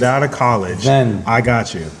 When you First. get out of college, Then. I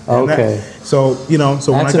got you." And Okay. so when I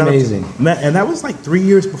That's got amazing. and that was like 3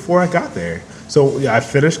 years before I got there. So yeah, I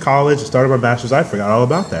finished college, started my bachelor's. I forgot all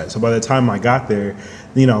about that. So by the time I got there,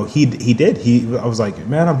 I was like,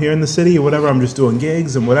 "Man, I'm here in the city or whatever. I'm just doing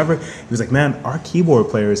gigs and whatever." He was like, "Man, our keyboard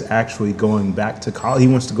player is actually going back to college. He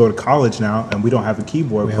wants to go to college now, and we don't have a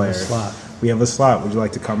keyboard We have player. a slot. We have a slot. Would you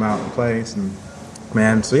like to come out and play?" And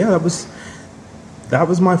man, so yeah, that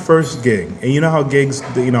was my first gig. And you know how gigs,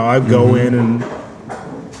 I go in and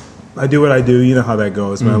I do what I do. You know how that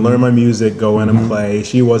goes, man. I learn my music, go in and play.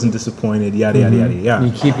 She wasn't disappointed. Yada yada yada yada.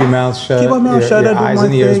 You keep your mouth shut. Keep my mouth shut. Your I do eyes my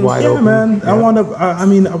and ears thing. wide yeah, open. man. Yeah.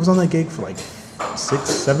 I was on that gig for like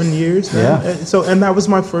 6-7 years, man. Yeah. And that was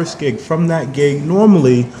my first gig. From that gig,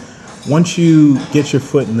 normally, once you get your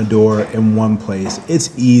foot in the door in one place, it's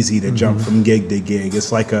easy to jump from gig to gig.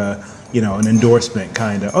 It's like an endorsement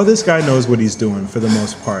kind of. Oh, this guy knows what he's doing for the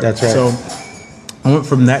most part. That's right. So I went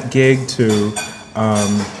from that gig to.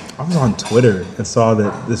 I was on Twitter and saw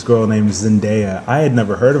that this girl named Zendaya, I had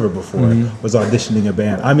never heard of her before, was auditioning a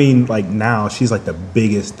band. I mean, like now she's like the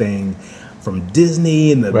biggest thing from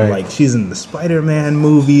Disney and Right. like she's in the Spider-Man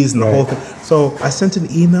movies and the Right. whole thing. So I sent an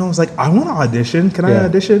email. I was like, "I want to audition. Can I Yeah.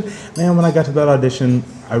 audition?" Man, when I got to that audition,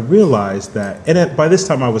 I realized that, by this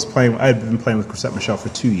time I had been playing with Chrisette Michel for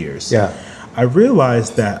 2 years. Yeah. I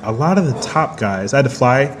realized that a lot of the top guys, I had to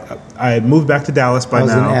fly. I had moved back to Dallas by I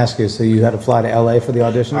was going now. to ask you, so you had to fly to LA for the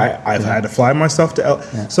audition? I've had to fly myself to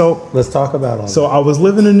Yeah. So Let's talk about all so I was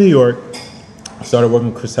living in New York, started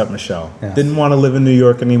working with Chrisette Michel. Yeah. Didn't want to live in New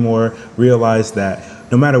York anymore. Realized that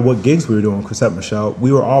no matter what gigs we were doing with Chrisette Michel,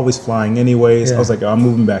 we were always flying anyways. Yeah. I was like, I'm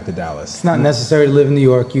moving back to Dallas. It's not necessary to live in New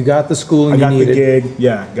York. You got the schooling I got you the needed. gig.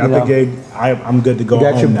 Yeah, got You the know. gig. I'm good to go You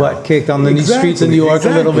got home your now. butt kicked on the streets of New York a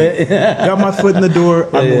little bit. Got my foot in the door.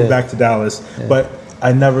 I Yeah, moved yeah. back to Dallas. But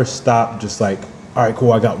I never stopped just like, all right,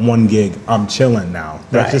 cool, I got one gig. I'm chilling now.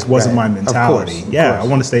 That Right, just wasn't right. my Of mentality. course, of Yeah, course. I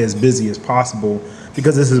want to stay as busy as possible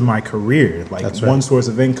because this is my career. Like That's right. one source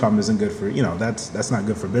of income isn't good for, that's not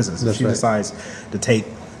good for business. That's if she right. decides to take,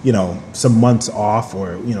 some months off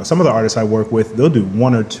or, some of the artists I work with, they'll do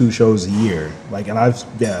 1 or 2 shows a year. Like, and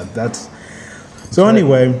that's. So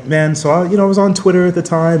anyway, man, so I was on Twitter at the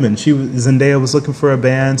time, and Zendaya was looking for a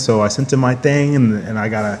band, so I sent in my thing, and I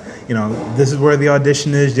got this is where the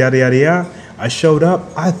audition is, yada yada yada. I showed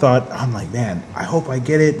up. I'm like, man, I hope I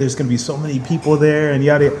get it. There's gonna be so many people there, and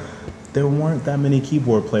yada. there weren't that many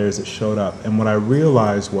keyboard players that showed up. And what I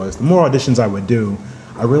realized was, the more auditions I would do,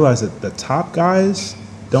 I realized that the top guys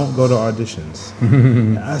don't go to auditions.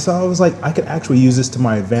 So I was like, I could actually use this to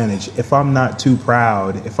my advantage if I'm not too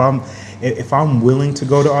proud. If I'm willing to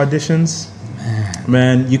go to auditions,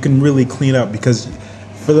 man, you can really clean up, because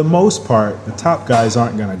for the most part, the top guys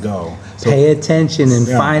aren't going to go. So, pay attention and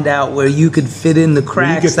find out where you could fit in the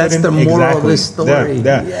cracks. That's the moral of this story.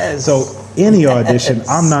 Yes. So any audition,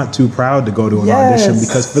 I'm not too proud to go to an audition,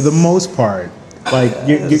 because for the most part, like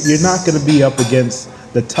you're not going to be up against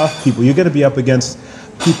the tough people. You're going to be up against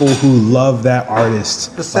people who love that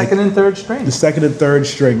artist. The second and third string. The second and third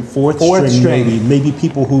string, fourth string. Maybe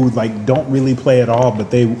people who like don't really play at all,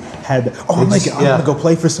 but they had, I'm gonna go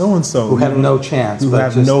play for so and so. Who have no chance.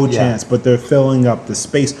 Chance, but they're filling up the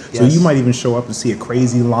space. Yes. So you might even show up and see a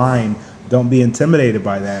crazy line. Don't be intimidated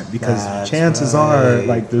by that, because chances are,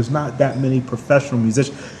 like, there's not that many professional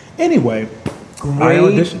musicians. Anyway,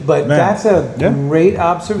 that's a great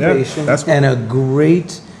observation and a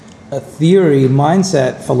great theory,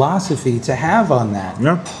 mindset, philosophy to have on that.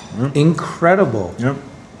 Incredible.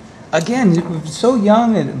 Again, so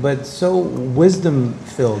young but so wisdom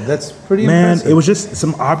filled. That's pretty impressive. Man, it was just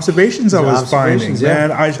some observations I was finding.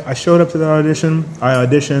 Man, I showed up to the audition. I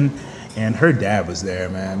auditioned, and her dad was there,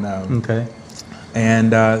 man.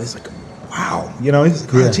 And he's like, wow,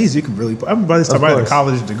 he's like, geez, you can really. By this time, I had a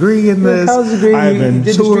college degree in this. I've been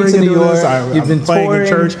touring in New York. I've been playing in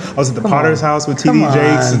church. I was at the Potter's house with T.D.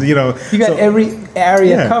 Jakes. You got every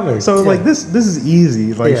area covered. So like this is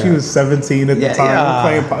easy. Like she was 17 at the time. We're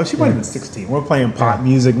playing pop. She might have been 16. We're playing pop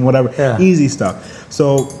music and whatever. Easy stuff.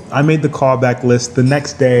 So I made the callback list. The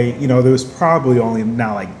next day, there was probably only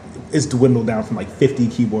now like it's dwindled down from like 50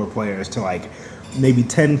 keyboard players to like maybe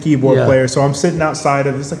 10 keyboard players. So I'm sitting outside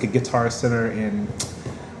of, it's like a Guitar Center in,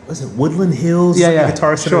 Woodland Hills?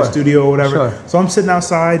 Guitar Center studio or whatever. So I'm sitting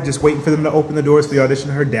outside just waiting for them to open the doors for the audition.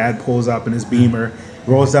 Her dad pulls up in his Beamer,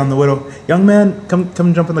 rolls down the window. Young man,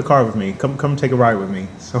 come jump in the car with me. Come take a ride with me.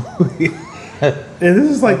 So and this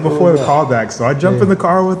is like before the callback. So I jump in the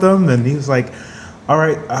car with him, and he was like, all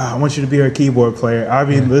right, I want you to be our keyboard player. I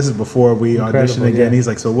mean, this is before we audition again. He's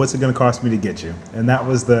like, so what's it going to cost me to get you? And that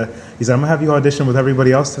was he said, I'm going to have you audition with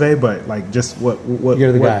everybody else today, but like, just what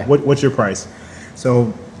you're the guy. What's your price?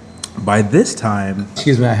 So by this time...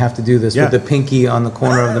 Excuse me, I have to do this with the pinky on the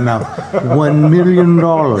corner of the mouth. $1 million.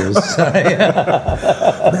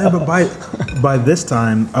 Man, but by this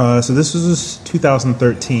time, so this was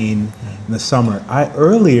 2013 in the summer.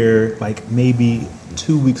 Earlier, like maybe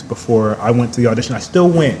 2 weeks before I went to the audition, I still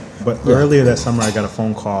went, but earlier that summer I got a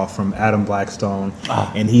phone call from Adam Blackstone,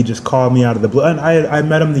 and he just called me out of the blue. And I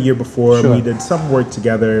met him the year before, and we did some work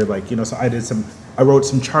together, like, so I wrote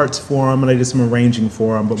some charts for him, and I did some arranging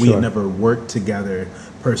for him, but we had never worked together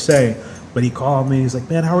per se. But he called me, he's like,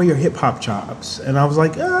 man, how are your hip hop chops? And I was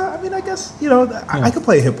like, I mean, I guess, I could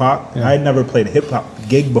play hip hop. I had never played a hip hop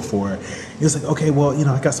gig before. He was like, okay, well,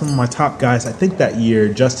 I got some of my top guys. I think that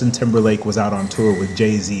year Justin Timberlake was out on tour with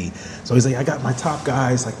Jay-Z. So he's like, I got my top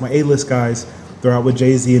guys, like my A-list guys. They're out with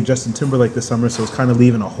Jay-Z and Justin Timberlake this summer, so it's kind of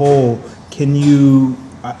leaving a hole.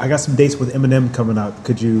 I got some dates with Eminem coming up.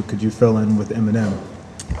 Could you fill in with Eminem?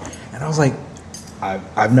 And I was like,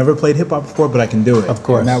 I've never played hip hop before, but I can do it. Of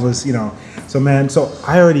course. And that was, so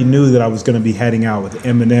I already knew that I was going to be heading out with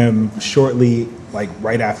Eminem shortly, like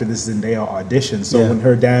right after this Zendaya audition. So when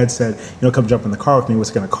her dad said, come jump in the car with me,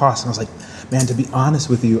 what's it going to cost? And I was like, man, to be honest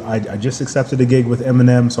with you, I just accepted a gig with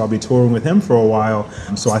Eminem, so I'll be touring with him for a while.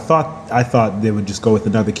 So I thought they would just go with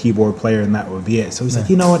another keyboard player and that would be it. So he's like,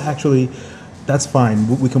 you know what, actually, that's fine.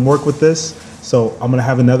 We can work with this. So I'm going to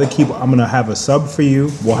have another keyboard. I'm going to have a sub for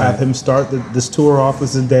you. We'll have him start this tour off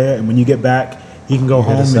with Zendaya, and when you get back, he can go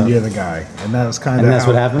home and you're the guy. And that was kind of that's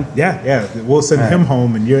what happened? Yeah. We'll send him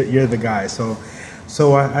home, and you're the guy. So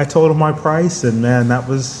I told him my price, and man, that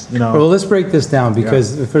was, Well, let's break this down,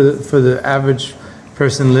 because for the average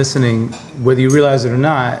person listening, whether you realize it or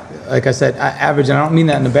not, like I said, average, and I don't mean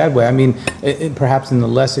that in a bad way. I mean, perhaps in the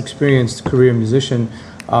less experienced career musician,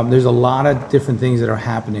 there's a lot of different things that are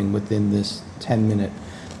happening within this 10-minute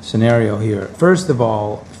scenario here. First of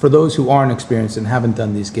all, for those who aren't experienced and haven't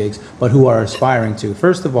done these gigs, but who are aspiring to,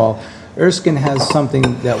 first of all, Erskine has something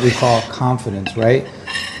that we call confidence, right?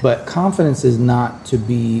 But confidence is not to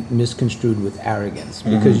be misconstrued with arrogance,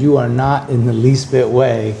 because you are not in the least bit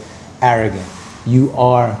way arrogant. You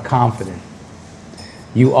are confident.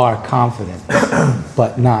 You are confident,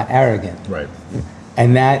 but not arrogant. Right.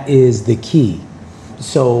 And that is the key.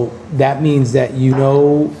 So that means that you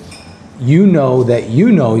know that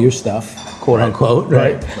you know your stuff, quote unquote,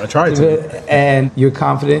 right? I tried to. And you're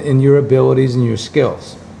confident in your abilities and your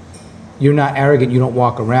skills. you're not arrogant. You don't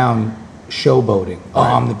walk around showboating. Oh,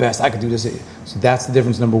 I'm the best. I could do this. So that's the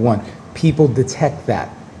difference, number one. People detect that.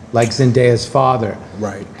 Like Zendaya's father,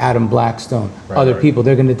 Right. Adam Blackstone, Right, other right. people,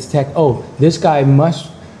 they're going to detect, oh, this guy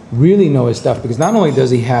must really know his stuff, because not only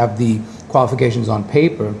does he have the qualifications on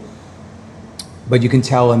paper, but you can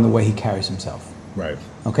tell in the way he carries himself. Right.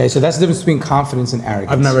 Okay, so that's the difference between confidence and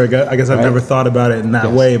arrogance. I guess I've Right? never thought about it in that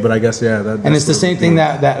Yes. way, but I guess, yeah. And it's the same thing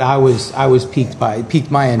that I was piqued by. It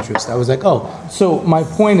piqued my interest. I was like, oh, so my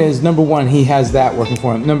point is, number one, he has that working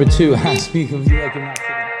for him. Number two, I speak of you like you're not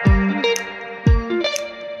sitting.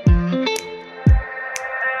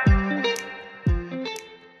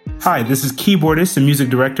 Hi, this is keyboardist and music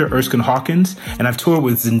director Erskine Hawkins, and I've toured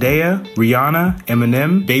with Zendaya, Rihanna,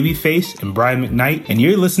 Eminem, Babyface, and Brian McKnight, and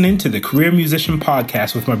you're listening to the Career Musician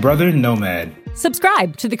Podcast with my brother, Nomad.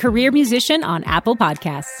 Subscribe to The Career Musician on Apple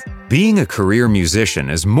Podcasts. Being a career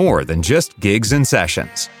musician is more than just gigs and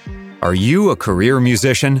sessions. Are you a career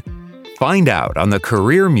musician? Find out on the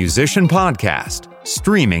Career Musician Podcast,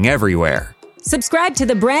 streaming everywhere. Subscribe to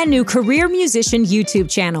the brand new Career Musician YouTube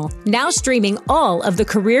channel, now streaming all of the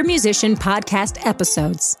Career Musician podcast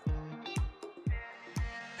episodes.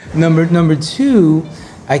 Number two,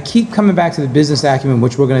 I keep coming back to the business acumen,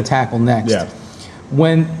 which we're going to tackle next. Yeah.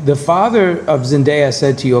 When the father of Zendaya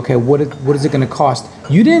said to you, okay, what is it going to cost?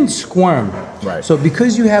 You didn't squirm. Right. So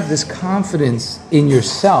because you have this confidence in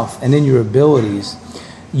yourself and in your abilities,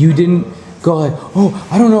 you didn't go like, oh,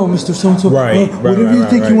 I don't know, Mr. So-and-so. Right, Whatever you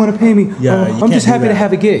think you want to pay me. Yeah, you I'm can't just do happy to that.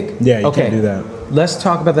 have a gig. Yeah, you okay. can't do that. Let's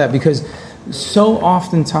talk about that, because so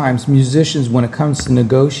oftentimes musicians, when it comes to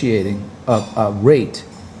negotiating a rate,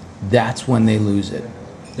 that's when they lose it.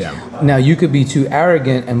 Yeah. Now, you could be too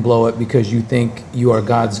arrogant and blow it because you think you are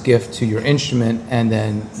God's gift to your instrument, and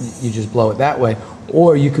then you just blow it that way.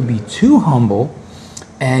 Or you could be too humble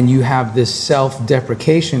and you have this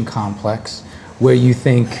self-deprecation complex where you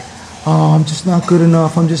think, oh, I'm just not good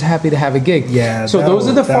enough. I'm just happy to have a gig. Yeah, So those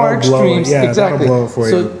are the far that'll blow it. extremes. Yeah, exactly. that'll blow it for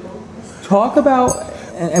so you. talk about,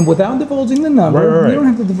 and without divulging the number, Right. you don't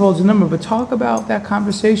have to divulge the number, but talk about that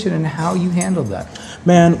conversation and how you handled that.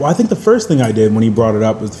 Man, well, I think the first thing I did when he brought it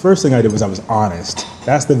up was I was honest.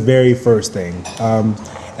 That's the very first thing.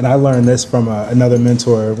 And I learned this from another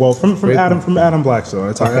mentor. Well, from Adam Blackstone.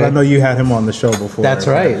 And I know you had him on the show before. That's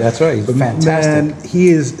right. He's fantastic. Man, he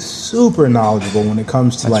is super knowledgeable when it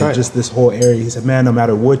comes to That's right. just this whole area. He said, man, no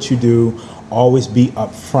matter what you do, always be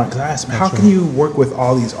upfront. Because I asked him, how can you work with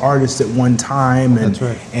all these artists at one time and That's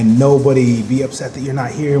right. and nobody be upset that you're not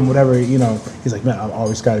here and whatever, He's like, man, I've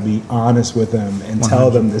always got to be honest with them and tell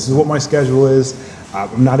them this is what my schedule is.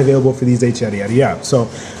 I'm not available for these dates, yada, yada, yada. So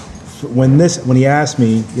when he asked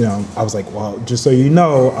me, I was like, well, just so you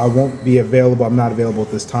know, I won't be available. I'm not available at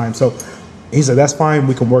this time. So he said, that's fine.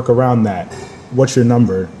 We can work around that. What's your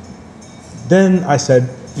number? Then I said,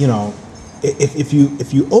 if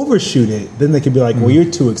you overshoot it, then they could be like, well, you're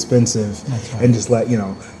too expensive, and just let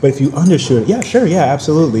But if you undershoot it, yeah, sure, yeah,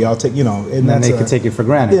 absolutely, I'll take and then they could take it for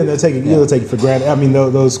granted. Yeah, they'll take it. They'll take it for granted. I mean,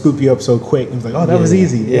 they'll scoop you up so quick. It's like, oh, that was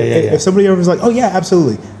easy. Yeah. If somebody ever was like, oh yeah,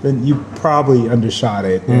 absolutely, then you probably undershot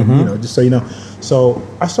it. And, just so you know. So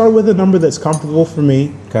I started with a number that's comfortable for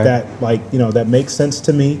me. Okay. That that makes sense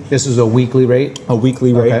to me. This is a weekly rate? A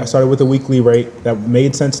weekly rate. Okay. I started with a weekly rate that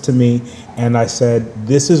made sense to me, and I said,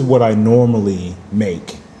 this is what I normally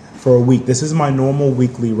make for a week. This is my normal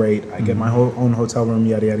weekly rate. I get my own hotel room,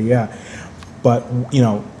 yada, yada, yada. But,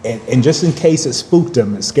 and just in case it spooked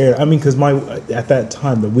him, it scared, because at that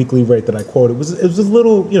time, the weekly rate that I quoted, it was a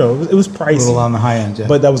little, it was pricey. A little on the high end, yeah.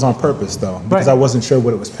 But that was on purpose, though, because Right. I wasn't sure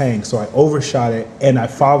what it was paying. So I overshot it, and I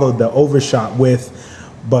followed the overshot with,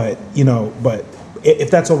 but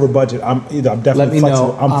if that's over budget, I'm definitely Let me flexible.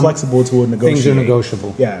 know. I'm flexible to a negotiate. Things are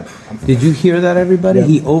negotiable. Yeah. Did you hear that, everybody? Yeah.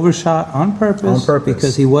 He overshot on purpose. On purpose.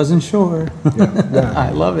 Because he wasn't sure. Yeah.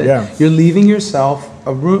 I love it. Yeah. You're leaving yourself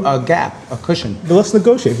a gap, a cushion. But let's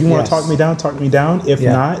negotiate. If you want Yes. to talk me down. If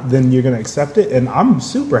Yeah. not, then you're going to accept it. And I'm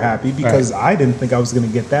super happy because I didn't think I was going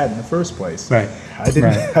to get that in the first place. Right. I didn't.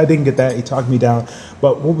 Right. I didn't get that. He talked me down.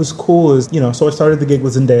 But what was cool is, so I started the gig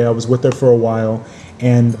with Zendaya. I was with her for a while,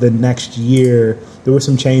 and the next year there were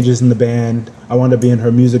some changes in the band. I wound up being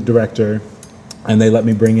her music director, and they let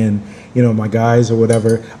me bring in, my guys or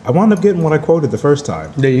whatever. I wound up getting what I quoted the first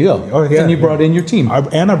time. There you go. Oh, yeah, And you yeah. brought in your team. I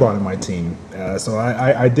brought in my team. So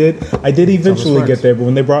I did eventually works. get there, but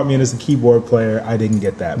when they brought me in as a keyboard player, I didn't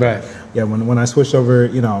get that. Right. Yeah, when I switched over,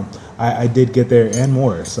 I did get there and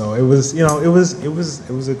more. So it was, it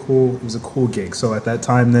was a cool gig. So at that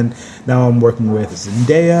time, now I'm working with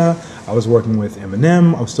Zendaya. I was working with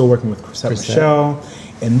Eminem. I was still working with Chrisette Michele,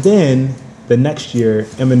 and then the next year,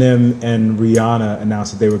 Eminem and Rihanna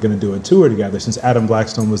announced that they were going to do a tour together. Since Adam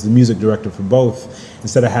Blackstone was the music director for both,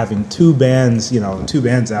 instead of having two bands out,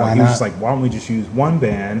 he was just like, why don't we just use one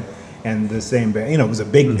band and the same band? It was a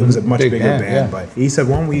much bigger band. But he said,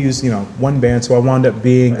 why don't we use, one band? So I wound up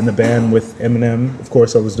being in the band with Eminem. Of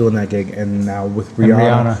course, I was doing that gig, and now with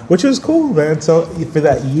Rihanna, which was cool, man. So for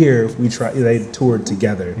that year, they toured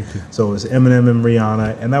together. So it was Eminem and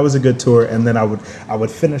Rihanna, and that was a good tour. And then I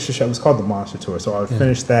would finish the show. It was called the Monster Tour. So I would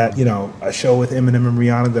finish that, a show with Eminem and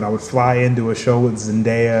Rihanna. Then I would fly into a show with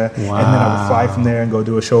Zendaya, and then I would fly from there and go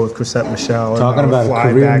do a show with Chrisette Michele. Talking about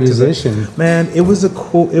a career musician, man. It was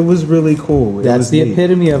really cool. That's the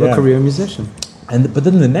epitome of a career musician. But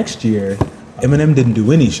then the next year, Eminem didn't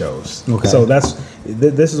do any shows. Okay. So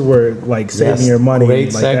this is where saving your money. Great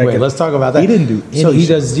segue. Let's talk about that. He didn't do any So he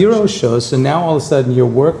does 0 shows. So now all of a sudden your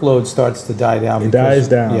workload starts to die down. It dies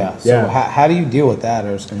down. Yeah. So how do you deal with that,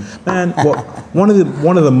 Erskine? Man, well, one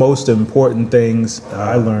of the most important things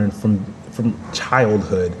I learned from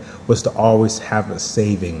childhood was to always have a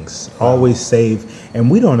savings, always save. And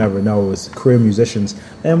we don't ever know as career musicians,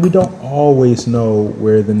 and we don't always know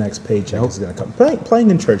where the next paycheck is going to come.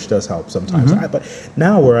 Playing in church does help sometimes. But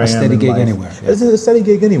now where I am, a steady gig anywhere. A steady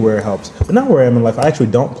gig anywhere helps. But now where I am in life, I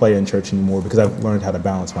actually don't play in church anymore because I've learned how to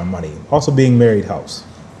balance my money. Also, being married helps.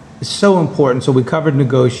 It's so important. So we covered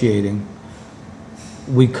negotiating.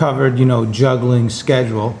 We covered, juggling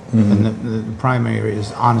schedule, and the primary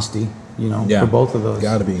is honesty. For both of those.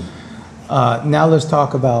 Gotta be. Now let's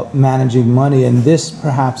talk about managing money, and this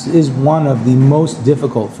perhaps is one of the most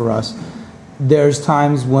difficult for us. There's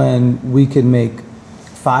times when we can make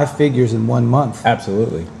 5 figures in 1 month.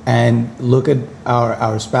 Absolutely. And look at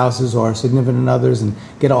our spouses or our significant others and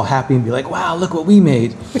get all happy and be like, wow, look what we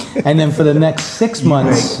made. And then for the next 6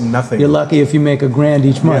 months, nothing. You're lucky if you make $1,000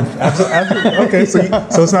 each month. Yeah, absolutely. Okay, so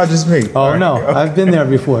it's not just me. Oh, no. Okay. I've been there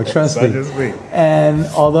before, trust me. It's not just me. And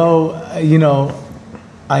although,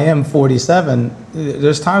 I am 47,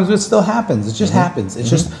 there's times where it still happens. It just happens. It's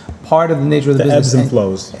just part of the nature of the business. Ebbs and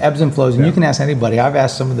flows. Ebbs and flows. And you can ask anybody. I've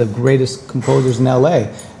asked some of the greatest composers in LA,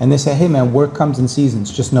 and they say, hey man, work comes in seasons.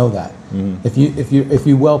 Just know that. If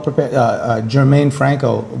you well prepare, Jermaine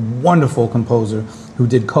Franco, wonderful composer who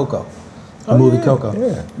did Coco. A movie, Coco.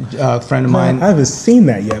 Yeah. A friend of mine. I haven't seen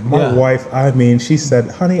that yet. My wife, she said,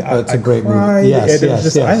 honey, it's a great movie.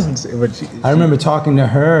 Yes. I remember talking to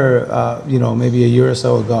her, maybe a year or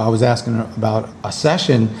so ago. I was asking her about a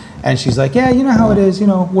session, and she's like, yeah, you know how it is,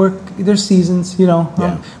 work, there's seasons,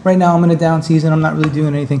 right now I'm in a down season, I'm not really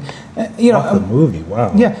doing anything. The movie,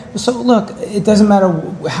 wow. Yeah, so look, it doesn't matter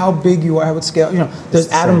how big you are, what scale, does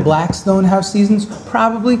Adam Blackstone have seasons?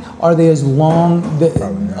 Probably. Are they as long-lived?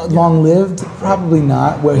 Probably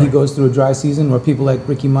not, where he goes through a dry season, or people like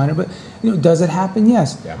Ricky Minor, but does it happen?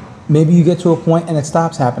 Yes. Yeah. Maybe you get to a point and it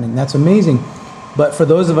stops happening. That's amazing. But for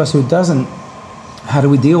those of us who it doesn't, how do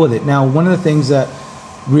we deal with it? Now, one of the things that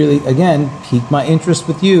really, again, piqued my interest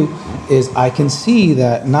with you is I can see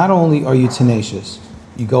that not only are you tenacious,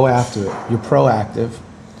 you go after it, you're proactive,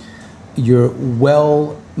 you're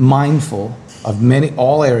well mindful of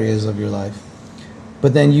all areas of your life,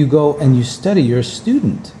 but then you go and you study, you're a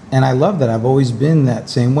student. And I love that. I've always been that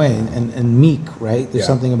same way. And meek, right? There's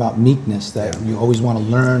something about meekness that you always want to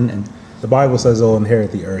learn. And the Bible says they'll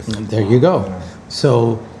inherit the earth. There you go. Yeah.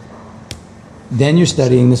 So then you're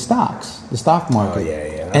studying the stock market. Oh,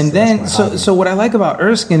 yeah. And then, so what I like about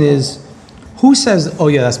Erskine is, who says, oh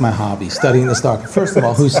yeah, that's my hobby, studying the stock? First of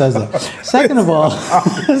all, who says that? Second of all,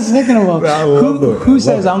 who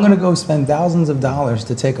says I'm going to go spend thousands of dollars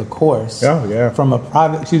to take a course from a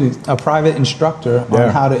private instructor on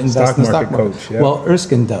how to invest in the stock market? Coach, yeah. Well,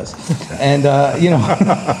 Erskine does. And,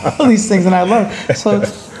 all these things, and I love it. So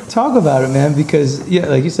talk about it, man, because,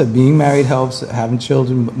 like you said, being married helps, having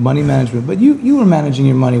children, money management. But you were managing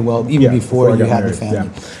your money well even before you had the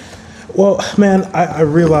family. Yeah. Well, man, I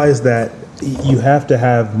realized that you have to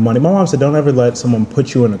have money. My mom said, don't ever let someone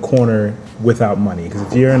put you in a corner without money. Because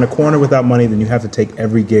if you're in a corner without money, then you have to take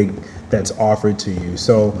every gig that's offered to you.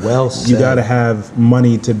 So you got to have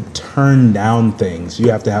money to turn down things. You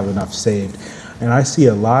have to have enough saved. And I see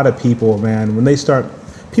a lot of people, man, when they start,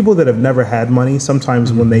 people that have never had money,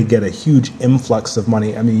 sometimes when they get a huge influx of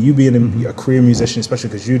money, I mean, you being a career musician, especially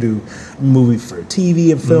because you do movie for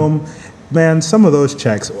TV and film, man, some of those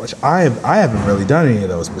checks, which I haven't really done any of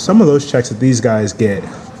those, but some of those checks that these guys get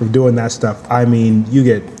from doing that stuff, I mean, you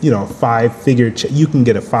get, you can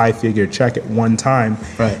get a 5-figure check at one time.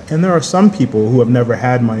 Right. And there are some people who have never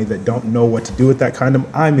had money that don't know what to do with that kind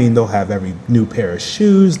of, I mean, they'll have every new pair of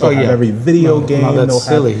shoes, they'll have every video game. No, that's they'll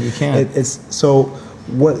silly. Have, you can't. It's so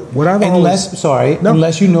what I've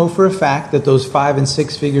unless you know for a fact that those 5 and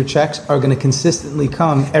 6 figure checks are going to consistently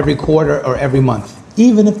come every quarter or every month.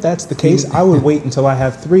 Even if that's the case, I would wait until I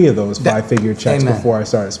have 3 of those 5-figure checks before I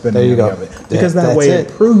started spending any of it. Because that way it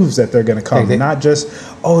proves that they're going to come, not just,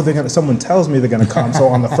 someone tells me they're going to come, so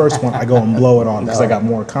on the first one I go and blow it on because I got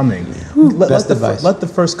more coming. Let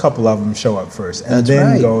the first couple of them show up first, and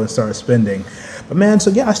then go and start spending. But man,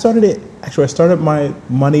 so yeah, I started my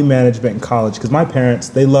money management in college because my parents,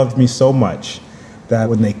 they loved me so much that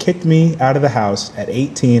when they kicked me out of the house at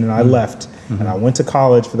 18 and I left, and I went to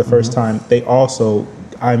college for the first time, they also,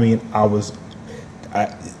 I was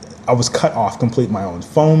cut off completely. My own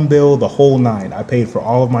phone bill, the whole 9. I paid for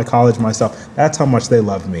all of my college myself. That's how much they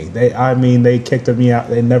loved me. They kicked me out.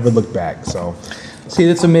 They never looked back. So, see,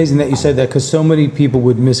 that's amazing that you said that because so many people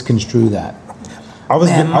would misconstrue that. I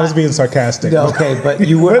was being sarcastic. Okay, but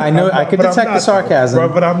you were. I know. I could detect the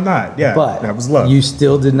sarcasm. But I'm not. Yeah, but that was love. You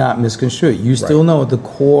still did not misconstrue it. You still know at the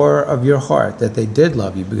core of your heart that they did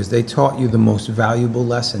love you because they taught you the most valuable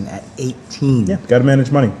lesson at 18. Yeah, got to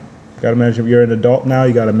manage money. Got to manage. If you're an adult now,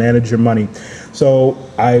 you got to manage your money. So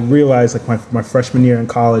I realized, like my freshman year in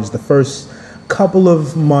college, the first couple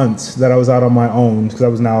of months that I was out on my own, because I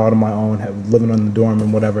was now out on my own, living in the dorm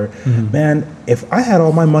and whatever, man, if I had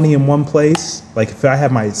all my money in one place, like if I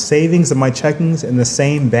had my savings and my checkings in the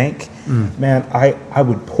same bank, man, I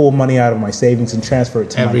would pull money out of my savings and transfer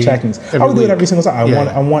it to my checkings. I would do it every single time.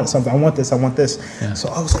 I want something. I want this. Yeah. So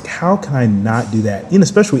I was like, how can I not do that?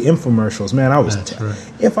 Especially infomercials, man.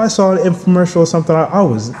 If I saw an infomercial or something,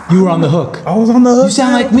 you were on the hook. I was on the hook. You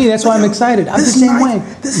sound like me. That's why I'm excited. I'm the same way.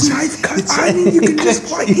 This knife cuts.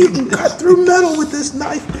 You can cut through metal with this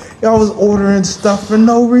knife. I was ordering stuff for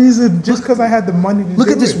no reason, just because I had the money to Look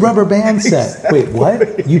at this rubber band set. Wait,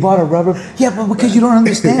 what? You bought a rubber? Yeah, but because you don't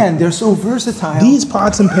understand. They're so versatile. These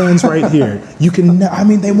pots and pans right here, you can,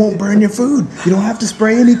 they won't burn your food. You don't have to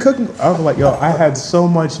spray any cooking. I was like, I had so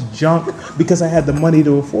much junk because I had the money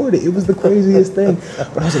to afford it. It was the craziest thing.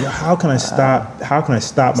 But I was like, how can I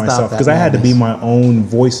stop myself? Because I had to be my own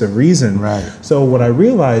voice of reason. Right. So what I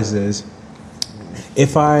realized is,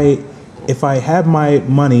 if I had my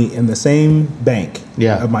money in the same bank,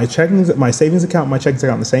 my savings account, my checking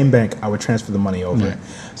account in the same bank, I would transfer the money over. Right.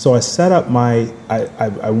 So I set up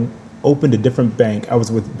I opened a different bank. I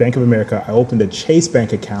was with Bank of America. I opened a Chase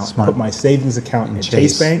Bank account, put my savings account in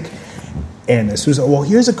Chase Bank. And as soon as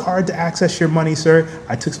here's a card to access your money, sir.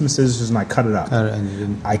 I took some scissors and I cut it up.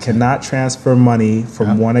 I cannot transfer money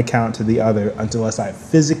from one account to the other unless I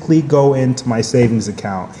physically go into my savings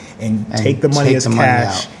account and take the money as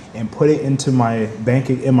cash and put it into my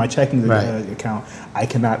my checking account. I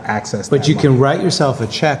cannot access that. But you can write yourself a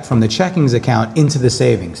check from the checkings account into the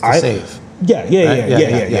savings to save. Yeah.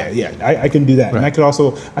 I can do that. Right. And I could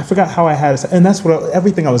also, I forgot how I had it. And that's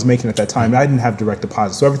everything I was making at that time. I didn't have direct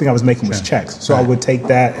deposit. So everything I was making was checks. So I would take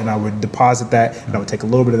that and I would deposit that and I would take a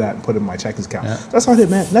little bit of that and put it in my checking account. Yeah. That's how I did,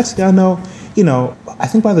 man. Next thing I know, I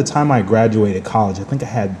think by the time I graduated college, I think I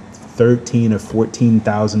had $13,000 or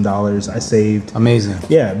 $14,000 I saved. Amazing.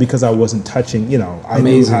 Yeah, because I wasn't touching, I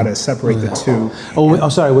knew how to separate the two. Oh, I'm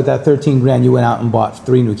sorry, with that $13,000 you went out and bought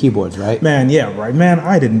 3 new keyboards, right? Man, yeah, right. Man,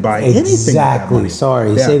 I didn't buy anything with that money.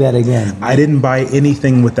 Sorry, say that again. I didn't buy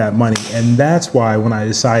anything with that money. And that's why when I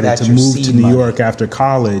decided to move to New York after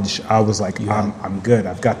college, I was like, I'm good.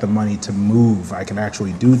 I've got the money to move. I can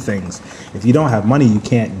actually do things. If you don't have money, you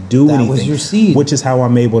can't do anything. That was your seed. Which is how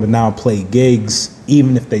I'm able to now play gigs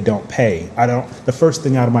even if they don't pay. The first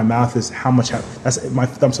thing out of my mouth is how much.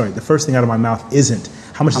 The first thing out of my mouth isn't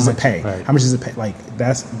how much does it pay. Right. How much does it pay? Like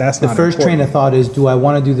that's the not first important. train of thought is, do I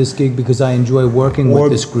want to do this gig because I enjoy working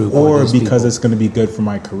with this group, or because it's going to be good for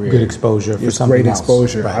my career, good exposure for something else. Great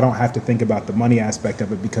exposure. Right. I don't have to think about the money aspect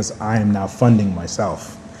of it because I am now funding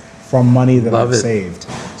myself from money that I've saved.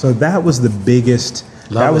 So that was the biggest.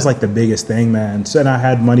 Was like the biggest thing, man. So, and I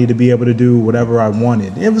had money to be able to do whatever I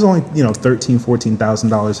wanted. It was only, $13,000,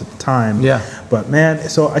 $14,000 at the time. Yeah. But man,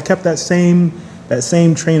 so I kept that same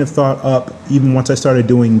train of thought up even once I started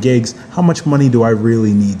doing gigs. How much money do I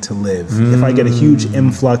really need to live? If I get a huge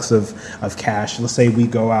influx of cash, let's say we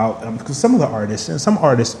go out, because some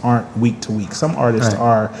artists aren't week to week. Some artists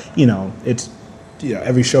are, it's,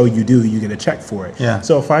 every show you do, you get a check for it. Yeah.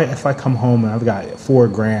 So if I come home and I've got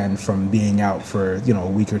 $4,000 from being out for a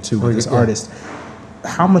week or two with this artist,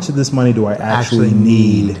 how much of this money do I actually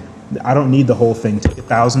need? I don't need the whole thing. Take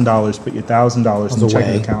 $1,000, put your $1,000 in the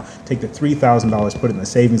checking account. Take the $3,000, put it in the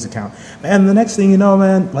savings account. And the next thing you know,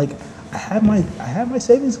 man, like I had my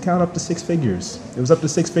savings account up to 6 figures. It was up to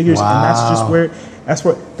 6 figures, and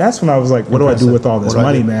that's when I was like, what do I do with all this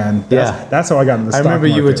money, man? That's how I got in the stock market. I remember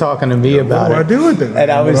you were talking to me about it. What do I do with it?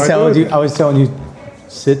 And I was telling you,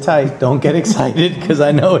 sit tight, don't get excited, because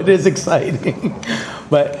I know it is exciting.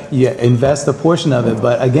 But yeah, invest a portion of it.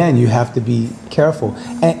 But again, you have to be careful.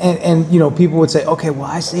 And you know, people would say, okay, well,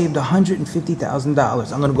 I saved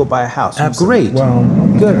 $150,000. I'm going to go buy a house. Absolutely. Great.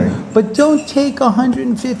 Well, good. okay. But don't take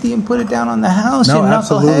 $150 and put it down on the house. No, you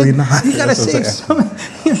absolutely not. You got to save some.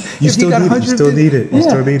 You still need it. You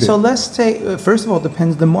still need it. So let's take, first of all, it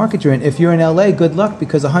depends the market you're in. If you're in LA, good luck,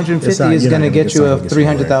 because 150 is going to get you a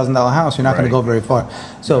 $300,000 house. You're not going to go very far.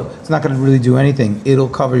 So it's not going to really do anything. It'll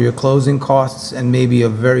cover your closing costs and maybe a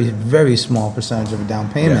very, very small percentage of a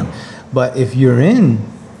down payment. Yeah. But if you're in,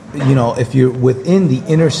 you know, if you're within the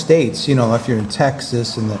interstates, you know, if you're in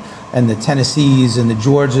Texas and the Tennessees and the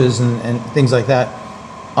Georgias and things like that,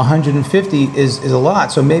 150 is a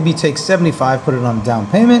lot. So maybe take 75, put it on a down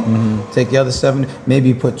payment, take the other 70,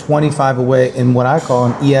 maybe put 25 away in what I call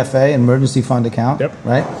an EFA, emergency fund account,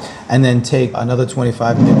 right? And then take another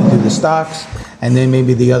 25 and maybe do the stocks, and then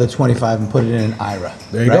maybe the other 25 and put it in an IRA.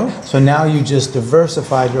 There you go. So now you just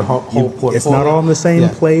diversified your whole portfolio. It's not all in the same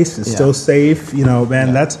place. It's still safe. You know,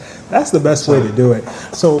 man, that's the best way to do it.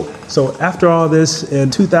 So after all this, in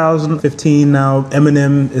 2015 now,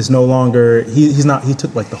 Eminem is no longer, he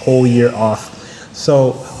took like the whole year off.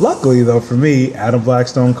 So luckily though for me, Adam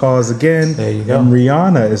Blackstone calls again. There you go. And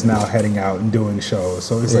Rihanna is now heading out and doing shows.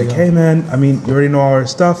 So he's like, hey man, I mean, you already know all our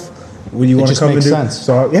stuff. Would you want to come and do? Sense.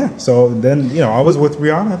 So then, you know, I was with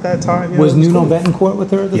Rihanna at that time. Was Nuno Betancourt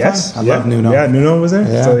with her at the time? I love Nuno. Yeah, Nuno was there.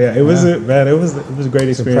 Yeah. So yeah, it was a great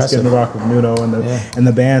experience getting to rock with Nuno and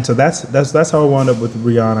the band. So that's how I wound up with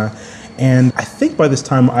Rihanna. And I think by this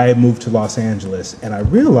time I moved to Los Angeles, and I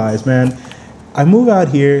realized, man, I move out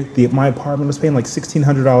here. My apartment was paying like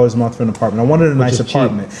 $1,600 a month for an apartment. I wanted a nice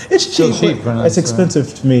apartment. It's cheap. It's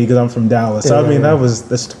expensive to me because I'm from Dallas. So I mean,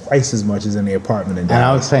 that's twice as much as any apartment in Dallas. And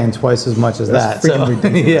I was paying twice as much as that. Freaking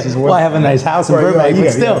ridiculous. Well, I have a nice house in Burbank,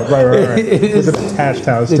 but still, right. It's an attached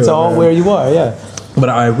house. It's all where you are. Yeah. But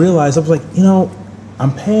I realized, I was like, you know,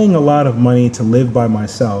 I'm paying a lot of money to live by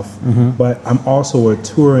myself, but I'm also a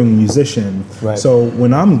touring musician. Right. So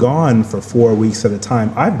when I'm gone for 4 weeks at a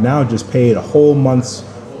time, I've now just paid a whole month's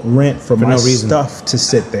rent for my stuff to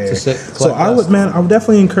sit there. So I would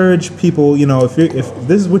definitely encourage people, you know, if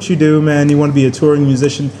this is what you do, man, you want to be a touring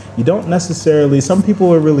musician, you don't necessarily, some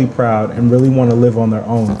people are really proud and really want to live on their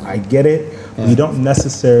own. I get it. Yeah. You don't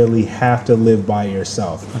necessarily have to live by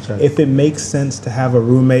yourself. Right. If it makes sense to have a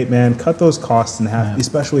roommate, man, cut those costs in half,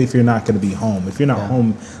 especially if you're not going to be home. If you're not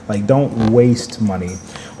home, like, don't waste money.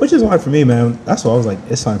 Which is why for me, man, that's why I was like,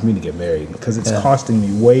 it's time for me to get married, because it's costing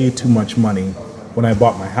me way too much money. When I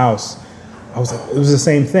bought my house, I was like, it was the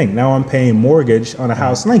same thing. Now I'm paying mortgage on a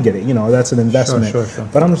house, and I get it, you know, that's an investment. Sure.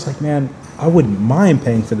 But I'm just like, man, I wouldn't mind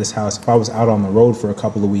paying for this house if I was out on the road for a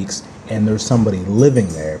couple of weeks and there's somebody living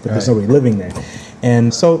there, but there's nobody living there.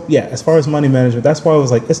 And so, yeah, as far as money management, that's why I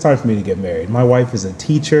was like, it's time for me to get married. My wife is a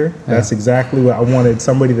teacher. That's exactly what I wanted,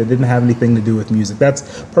 somebody that didn't have anything to do with music.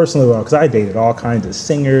 That's personally well, because I dated all kinds of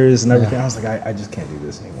singers and everything. I was like, I just can't do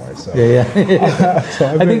this anymore. So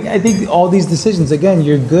so I think all these decisions, again,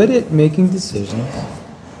 you're good at making decisions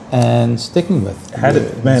and sticking with it.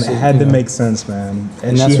 It had to make sense, man.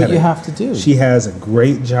 And that's what you have to do. She has a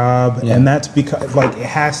great job, and that's because, like, it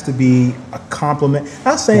has to be a compliment.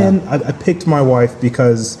 Not saying I picked my wife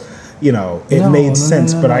because, you know, it made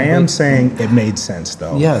sense, but I am saying it made sense,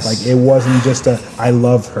 though. Yes. Like, it wasn't just I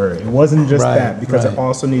love her. It wasn't just that, because it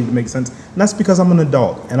also needed to make sense. And that's because I'm an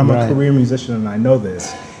adult, and I'm a career musician, and I know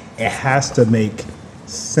this. It has to make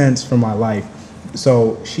sense for my life.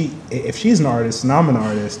 So if she's an artist and I'm an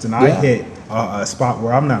artist, and I hit a spot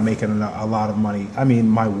where I'm not making a lot of money, I mean,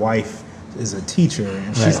 my wife is a teacher,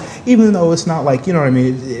 and she's, even though it's not like, you know what I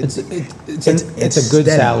mean, it's a good steady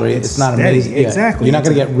salary. It's not steady. Amazing. Exactly. You're not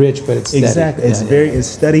going to get rich, but it's steady. Exactly. It's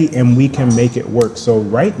steady, and we can make it work. So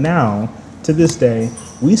right now, to this day,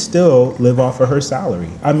 we still live off of her salary.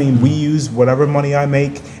 I mean, we use whatever money I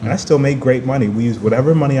make, and I still make great money. We use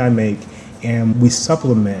whatever money I make, and we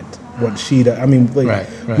supplement what she does. I mean,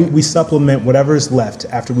 we supplement whatever's left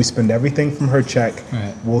after we spend everything from her check.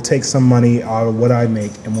 We'll take some money out of what I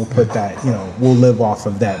make, and we'll put that, you know, we'll live off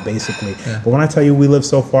of that, basically. But when I tell you we live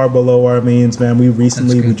so far below our means, man,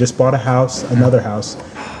 we just bought a house, another house,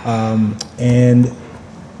 and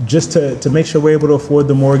just to make sure we're able to afford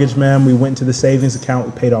the mortgage, man, we went to the savings account,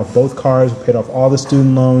 we paid off both cars, we paid off all the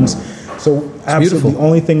student loans. So absolutely, beautiful. the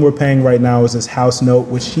only thing we're paying right now is this house note,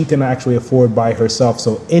 which she can actually afford by herself.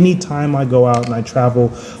 So anytime I go out and I travel,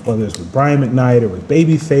 whether it's with Brian McKnight or with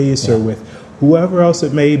Babyface or with whoever else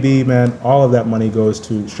it may be, man, all of that money goes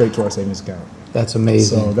straight to our savings account. That's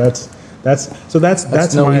amazing. So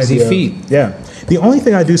that's no my easy idea. feat. Yeah. The only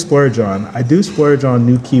thing I do splurge on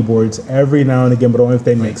new keyboards every now and again, but only if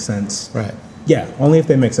they make sense. Right. Yeah, only if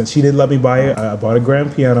they make sense. She did let me buy it. I bought a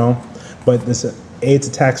grand piano, but this A, it's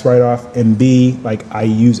a tax write-off, and B, like I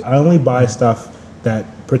only buy stuff that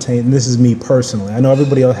pertain. This is me personally. I know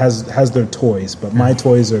everybody else has their toys, but my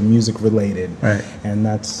toys are music related. Right. And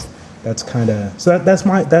that's kind of so. That's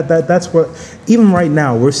what. Even right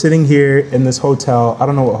now, we're sitting here in this hotel. I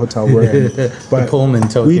don't know what hotel we're in, but the Pullman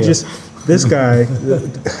Tokyo. This guy,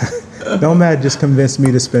 Nomad, just convinced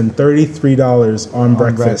me to spend $33 on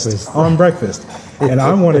breakfast. And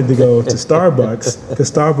I wanted to go to Starbucks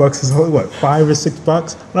because Starbucks is only what, $5 or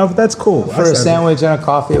 $6? No, but that's cool. For a sandwich and a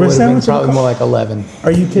coffee, it would have been probably more like 11.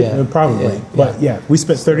 Are you kidding? Yeah, Probably. But yeah, we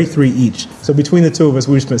spent $33 each. So between the two of us,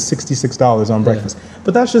 we spent $66 on breakfast.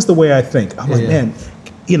 But that's just the way I think. I'm like, man,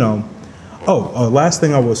 you know. Last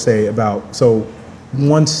thing I will say about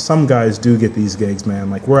once some guys do get these gigs, man,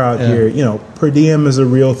 like we're out here, you know, per diem is a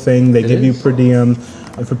real thing. They give you per diem.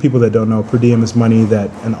 And for people that don't know, per diem is money that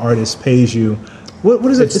an artist pays you. What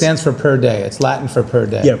is it? It stands for per day. It's Latin for per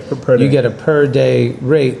day. Yeah, per day. You get a per day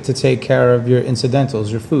rate to take care of your incidentals,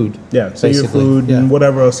 your food. Yeah, so your basically. food and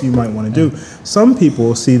whatever else you might want to do. Some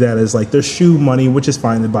people see that as like their shoe money, which is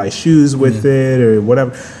fine to buy shoes with it or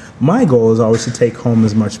whatever. My goal is always to take home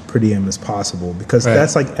as much per diem as possible because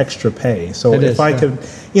that's like extra pay. So if I could,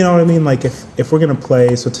 you know what I mean? Like if we're going to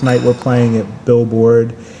play, so tonight we're playing at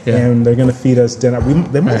Billboard and they're going to feed us dinner.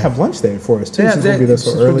 They might have lunch there for us too since we'll be there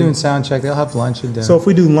so early. We're doing sound check. They'll have lunch and dinner. So if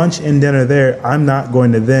we do lunch and dinner there, I'm not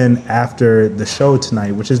going to then, after the show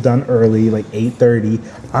tonight, which is done early, like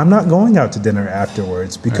 8:30, I'm not going out to dinner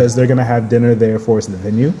afterwards because they're going to have dinner there for us in the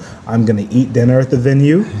venue. I'm going to eat dinner at the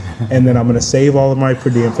venue and then I'm going to save all of my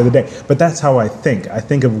per diem for the day. But that's how I think. I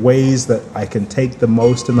think of ways that I can take the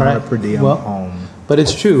most amount of per diem home. But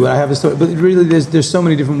it's true. I have a story. But really, there's so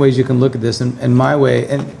many different ways you can look at this. And my way,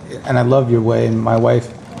 and I love your way, and my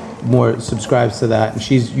wife more subscribes to that, and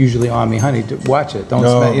she's usually on me, honey, watch it. Don't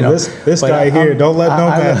spend, you know. This guy here, don't let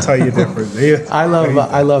Nomad tell you different.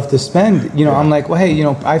 I love to spend. You know, I'm like, well, hey, you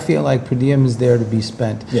know, I feel like per diem is there to be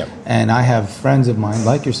spent. Yeah. And I have friends of mine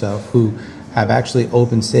like yourself who have actually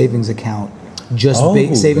opened savings account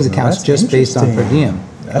savings accounts just based on per diem.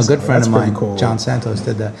 A good friend of mine, cool. John Santos,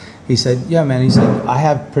 did that. He said, yeah, man, he said, I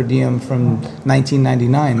have per diem from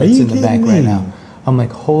 1999 that's in the bank right now. I'm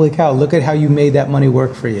like, holy cow, look at how you made that money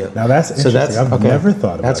work for you. Now that's interesting. I've never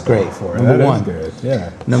thought about that great. before. Number one. Good.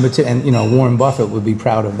 Yeah. Number two, and you know, Warren Buffett would be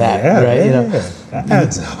proud of that, right? Yeah, you know, that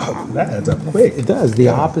adds up quick. It does. The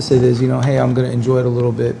opposite is, you know, hey, I'm going to enjoy it a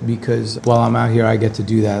little bit because while I'm out here, I get to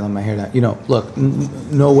do that. I'm out here, that. You know, look,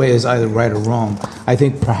 no way is either right or wrong. I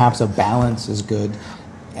think perhaps a balance is good.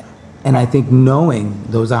 And I think knowing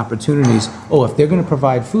those opportunities, if they're going to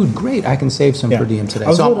provide food, great, I can save some per diem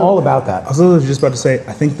today. So I'm all about that. I was literally just about to say,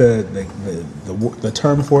 I think the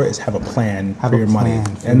term for it is have a plan for your money,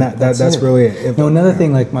 and that's really it. Another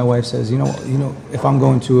thing, like my wife says, you know, if I'm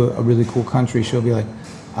going to a really cool country, she'll be like,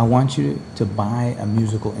 I want you to buy a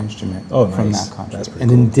musical instrument from that country, that's an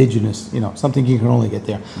indigenous, you know, something you can only get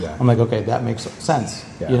there. Yeah. I'm like, okay, that makes sense,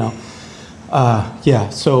 you know.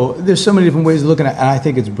 So there's so many different ways of looking at it, and I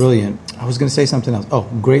think it's brilliant. I was going to say something else.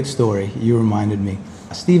 Great story. You reminded me.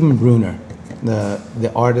 Stephen Bruner,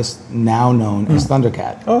 the artist now known as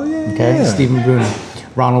Thundercat. Oh, yeah. Okay? Yeah. Stephen Bruner,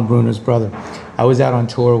 Ronald Bruner's brother. I was out on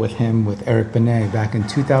tour with him, with Eric Benet, back in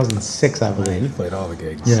 2006, I believe. You played all the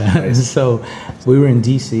gigs. Yeah. Nice. So we were in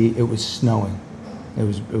D.C. It was snowing. It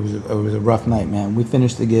was a rough night, man. We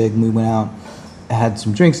finished the gig, and we went out, had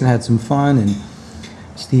some drinks, and had some fun, and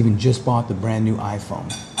Steven just bought the brand new iPhone.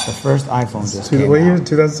 The first iPhone just came out. What year?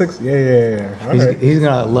 2006? Yeah. He's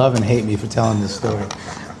going to love and hate me for telling this story.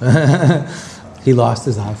 He lost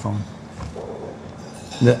his iPhone.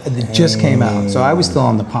 It just came out. So I was still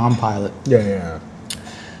on the Palm Pilot. Yeah.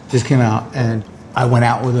 Just came out, and I went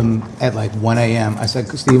out with him at like 1 a.m. I said,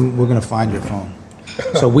 Steven, we're going to find your phone.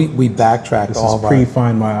 So we backtracked all of our...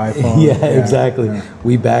 pre-find my iPhone. Yeah, exactly. Yeah.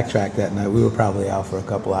 We backtracked that night. We were probably out for a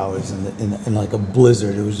couple hours in like a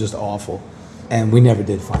blizzard. It was just awful. And we never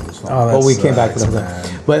did find his phone. But we came back to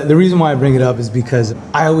that. But the reason why I bring it up is because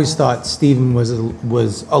I always thought Steven was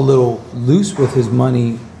a little loose with his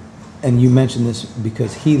money. And you mentioned this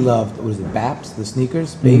because he loved, what is it, Baps, the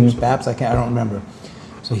sneakers? Babes, Baps, I don't remember.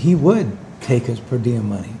 So he would take his per diem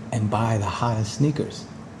money and buy the hottest sneakers.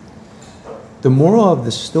 the moral of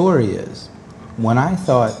the story is, when I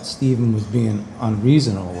thought Stephen was being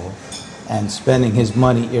unreasonable and spending his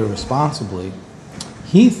money irresponsibly,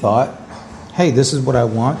 he thought, hey, this is what I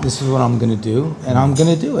want, this is what I'm going to do, and I'm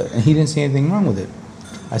going to do it. And he didn't see anything wrong with it.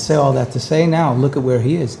 I say all that to say now, look at where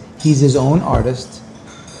he is. He's his own artist,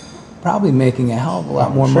 probably making a hell of a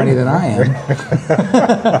lot more money than I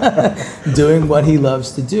am, doing what he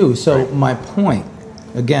loves to do. So my point,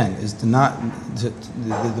 again, is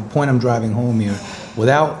the point I'm driving home here,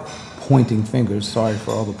 without pointing fingers, sorry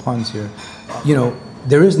for all the puns here,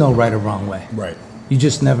 there is no right or wrong way. Right. You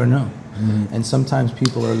just never know. Mm-hmm. And sometimes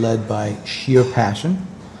people are led by sheer passion,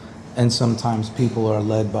 and sometimes people are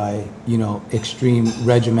led by, extreme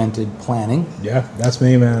regimented planning. Yeah, that's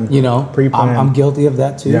me, man. Pre-planned. I'm guilty of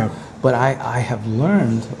that too. Yeah. But I have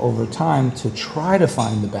learned over time to try to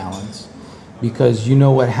find the balance, because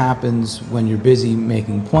what happens when you're busy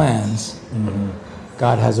making plans. Mm-hmm.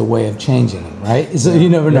 God has a way of changing them, right? So you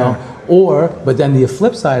never know. But then the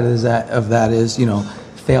flip side of that is,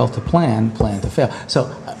 fail to plan to fail.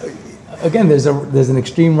 So again, there's an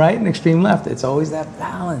extreme right and extreme left. It's always that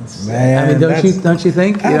balance. Man, don't you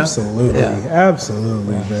think? Absolutely,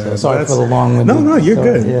 absolutely. Yeah. Man. So sorry for the long-winded. No, you're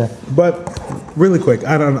good. Yeah. But really quick,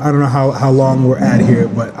 I don't know how long we're at here,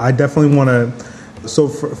 but I definitely want to. So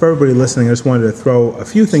for everybody listening, I just wanted to throw a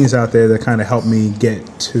few things out there that kind of help me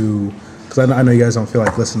get to. Because I know you guys don't feel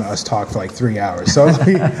like listening to us talk for like 3 hours. So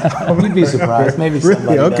you'd be surprised. Maybe somebody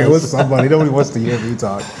really? Okay, does. what's somebody? Nobody wants to hear me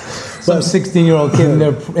talk. Some 16-year-old kid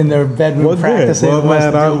in their bedroom practicing. Well,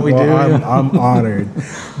 man, I'm honored.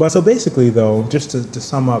 But so basically, though, just to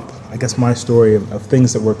sum up, I guess my story of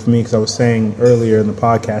things that worked for me, because I was saying earlier in the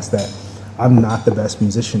podcast that I'm not the best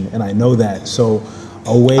musician, and I know that. So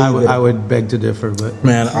I would beg to differ, but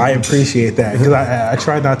man, I appreciate that, because I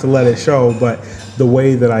try not to let it show. But the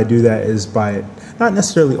way that I do that is by not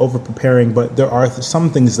necessarily over preparing, but there are some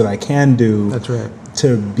things that I can do. That's right.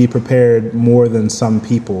 To be prepared more than some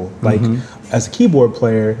people. Like as a keyboard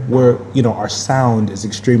player, where our sound is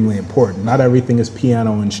extremely important. Not everything is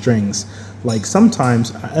piano and strings. Like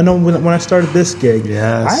sometimes, I know when I started this gig,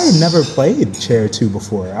 I had never played Chair 2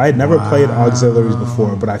 before. I had never played auxiliaries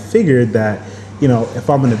before, but I figured that if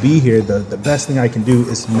I'm going to be here, the best thing I can do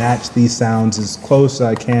is match these sounds as close as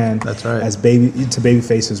I can. That's right. To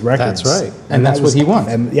Babyface's records. That's right. And that's what he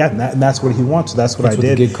wants. And that's what he wants. So that's what I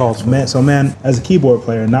did. The gig calls for. So as a keyboard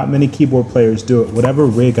player, not many keyboard players do it. Whatever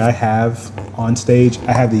rig I have on stage,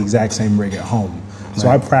 I have the exact same rig at home. So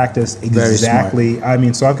I practice exactly.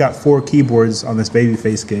 So I've got 4 keyboards on this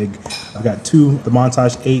Babyface gig. I've got 2, the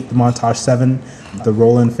Montage 8, the Montage 7, the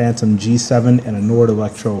Roland Phantom G7, and a Nord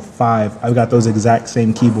Electro 5. I've got those exact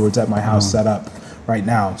same keyboards at my house set up right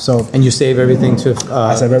now. So and you save everything to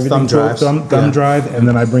I save everything to a thumb drive, and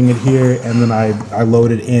then I bring it here, and then I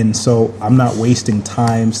load it in. So I'm not wasting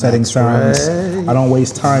time setting sounds. Right. I don't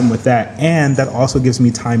waste time with that, and that also gives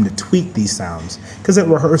me time to tweak these sounds. Because at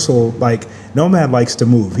rehearsal, like Nomad likes to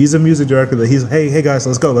move. He's a music director that he's hey guys,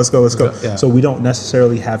 let's go. Yeah. So we don't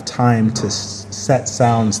necessarily have time to set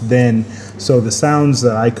sounds then. So the sounds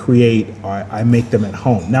that I create, I make them at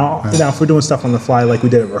home. Now if we're doing stuff on the fly like we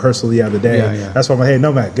did at rehearsal the other day, that's why I'm like, hey,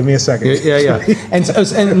 Nomad, give me a second.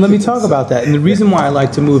 And let me talk about that. And the reason why I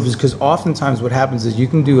like to move is because oftentimes what happens is you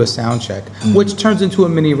can do a sound check, which turns into a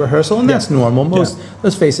mini rehearsal, and that's normal.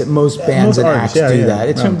 Let's face it, most bands and acts do that.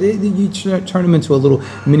 You turn them into a little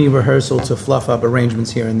mini rehearsal to fluff up arrangements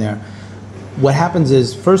here and there. What happens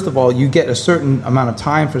is, first of all, you get a certain amount of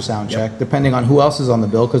time for sound check, depending on who else is on the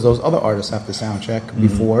bill, because those other artists have to sound check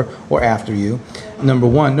before or after you, number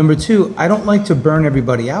one. Number two, I don't like to burn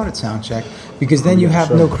everybody out at sound check, because then you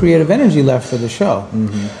have no creative energy left for the show.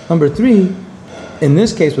 Number three, in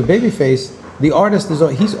this case with Babyface, the artist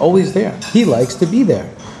he's always there. He likes to be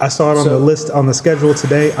there. I saw it on the list on the schedule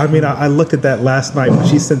today. I looked at that last night when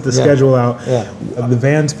she sent the schedule out. The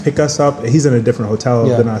vans pick us up. He's in a different hotel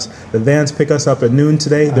than us. The vans pick us up at noon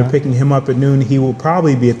today. They're picking him up at noon. He will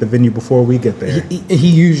probably be at the venue before we get there. He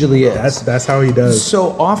usually is. That's how he does.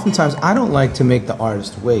 So oftentimes I don't like to make the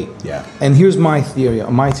artist wait. Yeah. And here's my theory,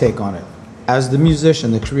 my take on it. As the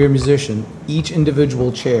musician, the career musician, each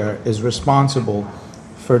individual chair is responsible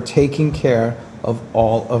for taking care of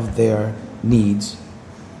all of their needs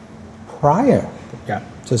prior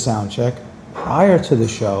to sound check, prior to the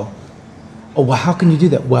show. Oh, well, how can you do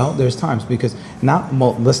that? Well, there's times because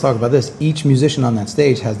let's talk about this. Each musician on that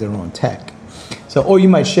stage has their own tech. So, or you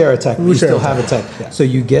might share a tech, but you still have a tech. Yeah. So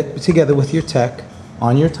you get together with your tech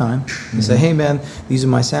on your time. You say, hey man, these are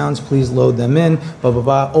my sounds, please load them in, blah, blah,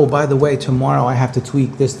 blah. Oh, by the way, tomorrow I have to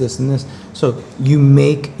tweak this, and this. So you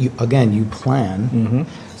plan.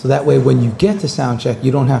 So that way, when you get to sound check,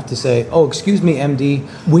 you don't have to say, "Oh, excuse me, MD,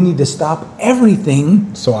 we need to stop everything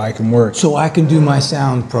So I can work. so I can do my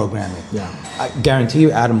sound programming." Yeah. I guarantee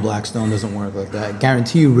you, Adam Blackstone doesn't work like that.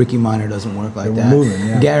 Guarantee you, Ricky Minor doesn't work like They were that. moving,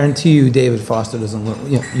 yeah. Guarantee you, David Foster doesn't look.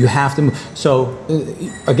 You know, you have to move. So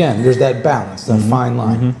again, there's that balance, that fine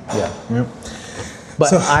line. Yeah. Yep. But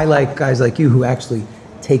So- I like guys like you who actually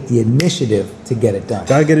take the initiative to get it done.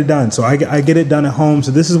 Gotta get it done. So I get it done at home.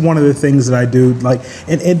 So this is one of the things that I do. Like,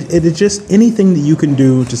 and it's just anything that you can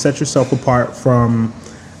do to set yourself apart from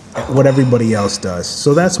what everybody else does.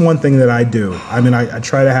 So that's one thing that I do. I mean, I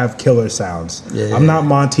try to have killer sounds. Yeah. I'm not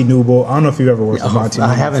Monty Newble. I don't know if you've ever worked with Monty I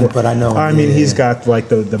Newble haven't, before. but I know him. I mean, Yeah, he's yeah. got like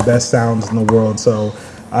the best sounds in the world. So,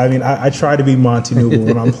 I mean, I try to be Monty Newble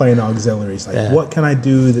when I'm playing auxiliaries. Like, Yeah. what can I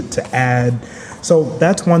do to add? So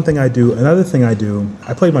that's one thing I do. Another thing I do,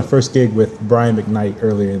 I played my first gig with Brian McKnight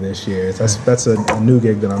earlier this year. That's a new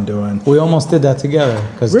gig that I'm doing. We almost did that together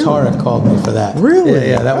because Really? Tarek called me for that. Really?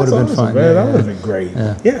 Yeah, that would have been That's fun. awesome, man. Yeah, That yeah. would have been great.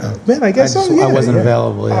 Yeah. Yeah, man. I guess I just- so. Yeah, I wasn't yeah.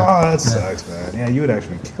 available, yeah. Oh, that sucks, man. Yeah, you would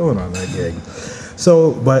actually be killing on that gig.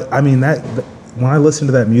 So, but I mean when I listened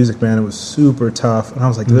to that music, man, it was super tough, and I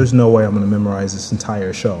was like, "There's no way I'm going to memorize this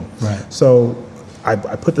entire show." Right. So I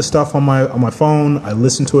put the stuff on my phone. I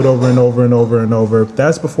listen to it over and over and over and over.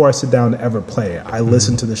 That's before I sit down to ever play it. I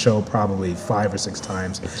listen to the show probably 5 or 6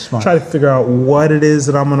 times. Smart. Try to figure out what it is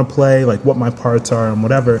that I'm going to play, like what my parts are and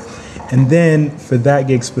whatever. And then for that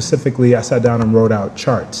gig specifically, I sat down and wrote out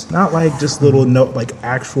charts. Not like just little note, like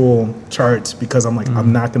actual charts, because I'm like,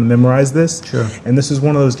 I'm not going to memorize this. Sure. And this is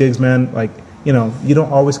one of those gigs, man, like, you know, you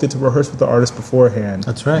don't always get to rehearse with the artist beforehand.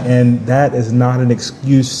 That's right. And that is not an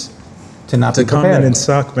excuse To not to be come prepared. in and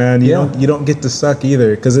suck, man. Yeah. You don't get to suck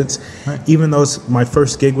either, because it's Right. even though it's my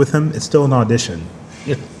first gig with him, it's still an audition.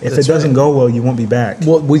 If it That's doesn't right. go well, you won't be back.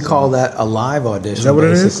 Well, we call that a live audition. Is that what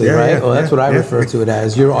it is? basically, Yeah, right? yeah, Well, that's yeah, what I yeah, refer yeah. to it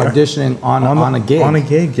as. You're auditioning on a gig. On a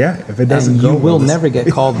gig, yeah. If it doesn't and go you will well, never get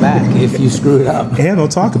called back if you screw it up. and they'll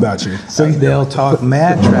talk about you. So They'll talk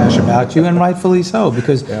mad trash about you, and rightfully so,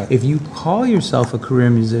 because Yeah. if you call yourself a career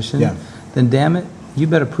musician, Yeah. then damn it, you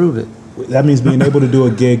better prove it. that means being able to do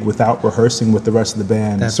a gig without rehearsing with the rest of the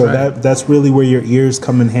band. That's so right. that's really where your ears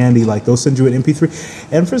come in handy. Like they'll send you an MP3,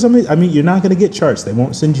 and for some reason, I mean, you're not going to get charts. They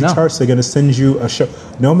won't send you No. charts. They're going to send you a show.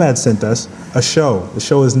 Nomad sent us a show. The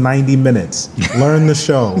show is 90 minutes. Learn the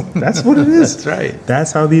show. That's what it is. That's right.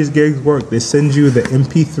 That's how these gigs work. They send you the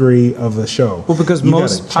MP3 of the show. Well, because you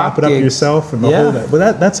most gotta chop pop it up gigs- yourself and the Yeah. whole that.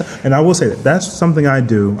 But that's and I will say that's something I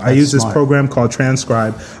do. I use this smart. program called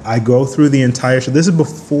Transcribe. I go through the entire show. This is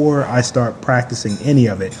before I start practicing any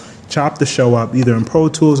of it. Chop the show up either in Pro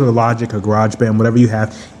Tools or Logic or GarageBand, whatever you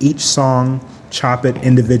have. Each song, chop it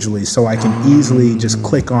individually so I can easily just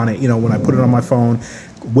click on it. You know, when I put it on my phone,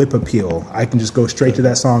 whip appeal. I can just go straight to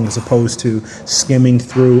that song as opposed to skimming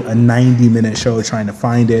through a 90-minute show trying to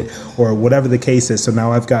find it or whatever the case is. So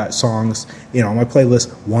now I've got songs, you know, on my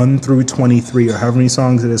playlist 1 through 23 or however many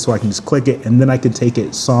songs it is, so I can just click it and then I can take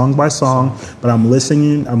it song by song, but I'm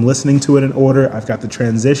listening to it in order. I've got the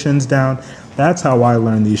transitions down. That's how I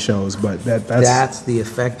learn these shows, but That's the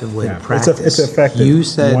effective way Yeah, to it's practice. effective. You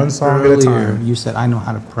said One song at a earlier, time. you said, I know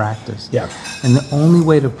how to practice. Yeah. And the only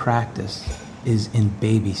way to practice is in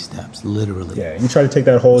baby steps, literally. yeah, you try to take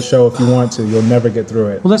that whole show if you want to, you'll never get through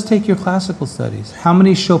it. Well, let's take your classical studies. How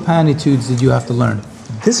many Chopin etudes did you have to learn?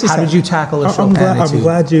 How did you tackle a Chopin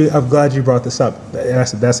etude? I'm glad you brought this up.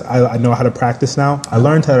 I know how to practice now. I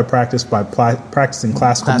learned how to practice by practicing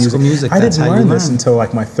classical music. I that's didn't how you learn this learn. until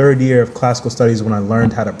like my 3rd year of classical studies when I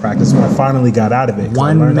learned how to practice. When I finally got out of it, 'cause I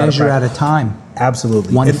One learned how to measure at practice. a time.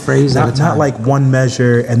 Absolutely. One phrase at a Not time. like one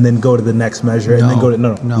measure and then go to the next measure and then No, go to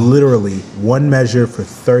no. no. Literally one measure for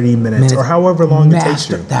 30 minutes or however long it takes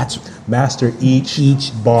you. That's Master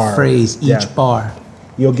each bar phrase, each Yeah. bar.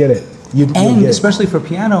 You'll get it. You'll And get it. especially for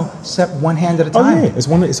piano, set one hand at a Oh time. yeah, it's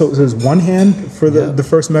one. So there's one hand for Yeah. the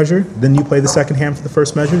first measure. Then you play the second hand for the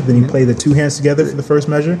first measure. Then you play the 2 hands together for the first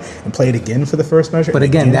measure, and play it again for the first measure. But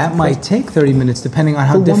and again, for that the might first- take 30 minutes depending on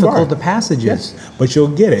how for one difficult bar. the passage Yes, is. but you'll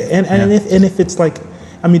get it. And if it's like,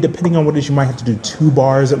 I mean, depending on what it is, you might have to do 2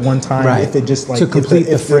 bars at one time. Right. If it just like To complete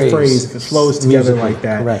if the phrase. if it flows together Musically, like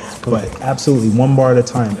that. correct. But absolutely, 1 bar at a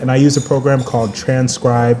time. And I use a program called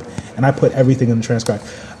Transcribe, and I put everything in Transcribe.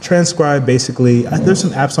 Transcribe basically, there's some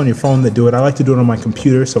apps on your phone that do it. I like to do it on my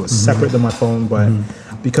computer, so it's separate than my phone. But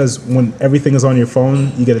because when everything is on your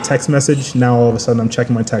phone, you get a text message. Now all of a sudden, I'm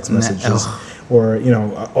checking my text messages, or you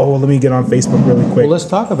know, let me get on Facebook really quick. Well, let's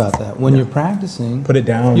talk about that. When you're practicing, Put it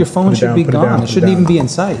down. Your phone Put it should down, be put it gone. down, It put it shouldn't even down. be in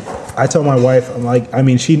sight. I tell my wife, I'm like, I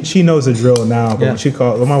mean, she knows the drill now, but Yeah. when she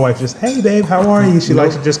calls, my wife just, hey babe, how are you? She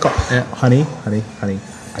likes to just call, Yeah. honey,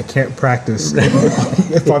 I can't practice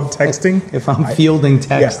if I'm texting. If I'm fielding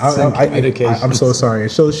texts and communication. I'm so sorry.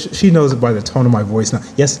 She knows it by the tone of my voice now.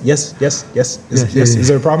 Yes. Is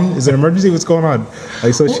there a problem? Is there an emergency? What's going on?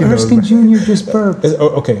 Like, so she knows. Erskine Jr. just burped.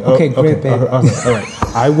 Okay, great, babe. All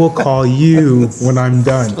right. I will call you when I'm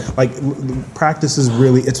done. Like, practice is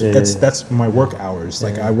really, that's my work hours.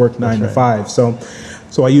 Like, I work 9 to 5. So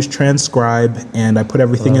I use Transcribe, and I put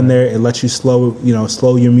everything in there. It lets you slow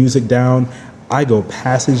your music down. I go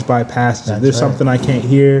passage by passage. If there's something I can't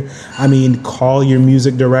hear, I mean, call your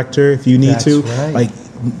music director if you need to. Right. Like,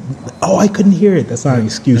 I couldn't hear it. That's not an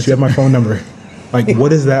excuse. You have my phone number. Like,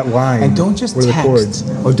 what is that line? And don't just what are the chords?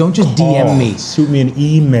 text or don't just DM me. Shoot me an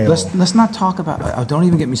email. Let's not talk about. Don't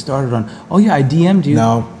even get me started on. Oh yeah, I DM'd you.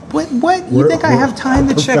 No. What? You think I have time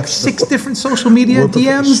to check 6 different social media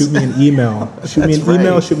DMs? Shoot me an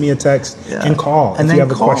email. Shoot me a text, and call and if then you have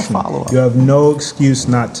call, a question. follow up. You have no excuse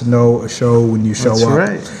not to know a show when you show up.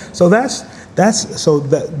 Right. So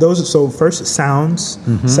so first sounds,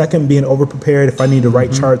 second being over prepared if I need to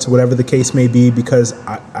write charts or whatever the case may be, because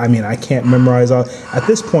I can't memorize all. At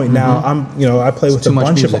this point now, I play with a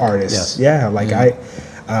bunch of artists. Yes.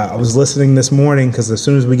 I was listening this morning because as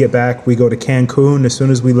soon as we get back, we go to Cancun. As soon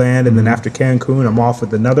as we land, and then after Cancun, I'm off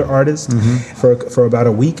with another artist for about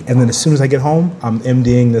a week. And then as soon as I get home, I'm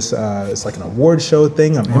MDing this. It's like an award show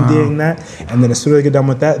thing. I'm MDing that, and then as soon as I get done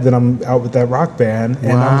with that, then I'm out with that rock band.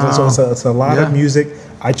 And so it's a lot of music.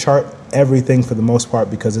 I chart everything for the most part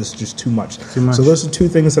because it's just too much. So those are 2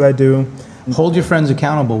 things that I do. Hold your friends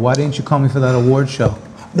accountable. Why didn't you call me for that award show?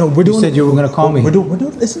 No, we're doing. You said you were going to call me. We're doing.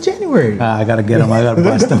 It's in January. I got to get them. I got to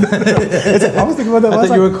bust them. I was thinking about that. I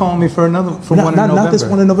thought you were calling me for one in November. Not this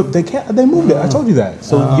one in November. They moved it. I told you that.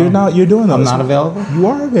 So you're doing that. I'm not available. You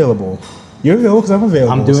are available. You're available because I'm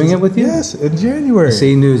available. I'm doing it with you. Yes, in January.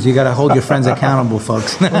 See, news. You got to hold your friends accountable,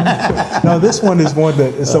 folks. No, this one is one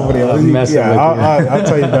that is somebody else. I'll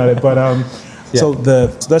tell you about it. But so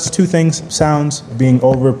that's 2 things: sounds, being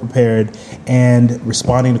over prepared, and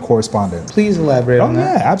responding to correspondence. Please elaborate on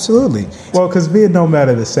that. Yeah, absolutely. Well, because me and Nomad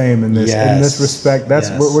are the same in this respect. That's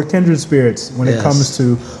we're kindred spirits when it comes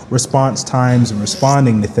to response times and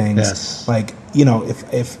responding to things. Yes. Like,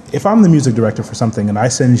 if I'm the music director for something and I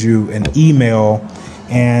send you an email.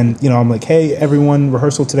 And, I'm like, hey, everyone,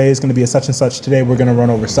 rehearsal today is going to be a such and such. Today we're going to run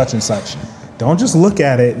over such and such. Don't just look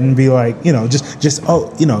at it and be like,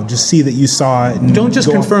 just see that you saw it. And don't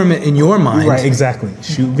just confirm it in your mind. Right, exactly.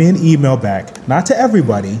 Shoot me an email back. Not to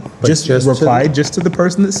everybody. Just reply to the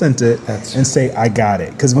person that sent it and say, I got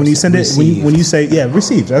it. Because when you send it, when you say,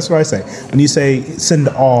 received, that's what I say. When you say send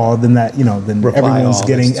all, then that, then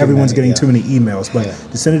everyone's getting too many emails. But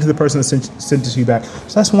to send it to the person that sent it to you back.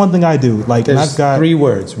 So that's one thing I do. Like, there's I've got 3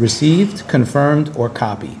 words: received, confirmed, or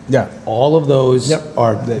copy. Yeah. All of those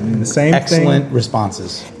are the same excellent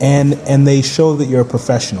responses, and they show that you're a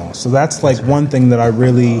professional. So that's like one thing that I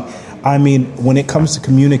really, when it comes to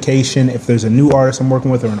communication, if there's a new artist I'm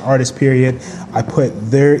working with or an artist period, I put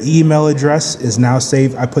their email address is now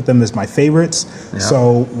saved. I put them as my favorites.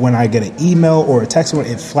 So when I get an email or a text,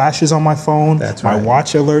 it flashes on my phone. That's my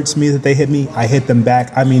watch alerts me that they hit me. I hit them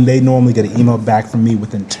back. They normally get an email back from me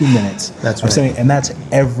within 2 minutes. That's right. And that's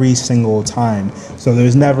every single time. So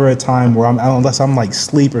there's never a time where unless I'm like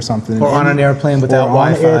sleep or something. Or on an airplane without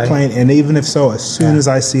Wi-Fi. On an airplane, and even if so, as soon as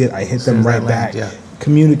I see it, I hit them right back.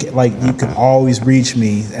 Communicate, like you can always reach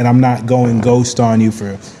me, and I'm not going ghost on you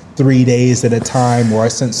for 3 days at a time, or I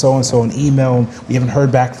sent so-and-so an email and we haven't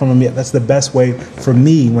heard back from them yet. That's the best way for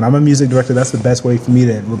me. When I'm a music director, that's the best way for me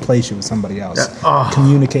to replace you with somebody else.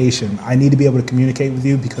 Communication. I need to be able to communicate with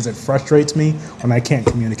you because it frustrates me when I can't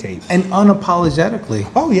communicate. And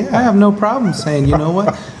unapologetically. Oh, yeah. I have no problem saying, you know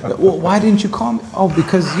what? Well, why didn't you call me? Oh,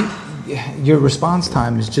 because your response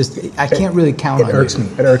time is just, I can't really count on you. It irks me.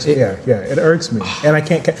 It irks me. And I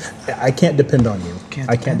can't depend on you.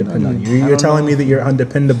 I can't depend on you. You're telling me that you're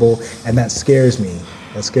undependable, and that scares me.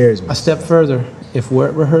 That scares me. A step further, if we're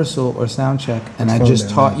at rehearsal or sound check and I just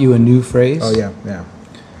taught you a new phrase. Oh, yeah.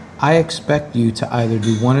 I expect you to either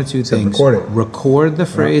do one or two things. Record it. Record the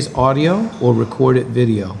phrase audio or record it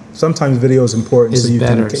video. Sometimes video is important so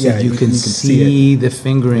you can see the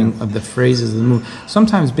fingering of the phrases of the move.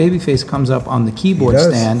 Sometimes Babyface comes up on the keyboard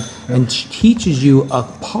stand and teaches you a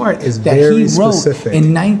part that he wrote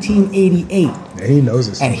in 1988. Yeah, he knows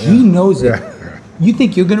this. And he knows it. You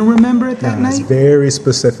think you're going to remember it that night? It's very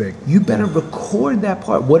specific. You better record that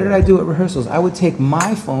part. What did I do at rehearsals? I would take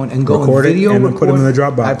my phone and go record and video and record. Put them in the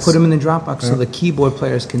Dropbox. I put them in the Dropbox so the keyboard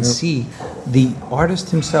players can see the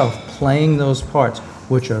artist himself playing those parts,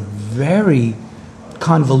 which are very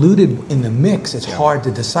convoluted in the mix. It's hard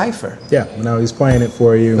to decipher. Yeah, no, he's playing it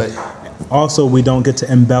for you. Also, we don't get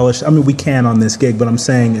to embellish. I mean, we can on this gig, but I'm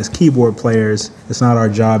saying as keyboard players, it's not our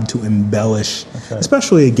job to embellish,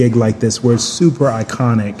 especially a gig like this where it's super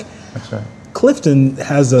iconic. That's right. Clifton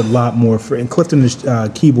has a lot more and Clifton is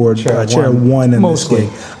keyboard chair one in Mostly.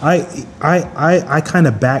 this gig. I kind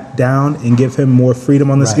of back down and give him more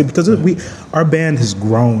freedom on this gig because our band has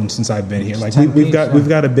grown since I've been here. Like we've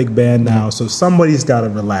got a big band now, so somebody's got to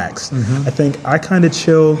relax. I think I kind of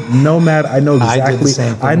chill. Nomad, I know exactly. I did the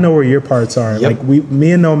same thing. I know where your parts are. Yep. Like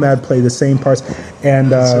me and Nomad play the same parts,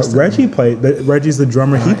 and Reggie's the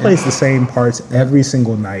drummer. He plays the same parts every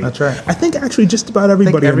single night. That's right. I think actually just about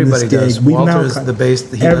everybody on this gig. Does. Walter's the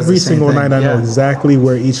bass. He does Every the same single thing. night, I know exactly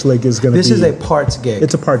where each lick is going to be. This is a parts gig.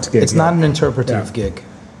 It's a parts gig. It's not an interpretive gig.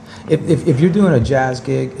 If you're doing a jazz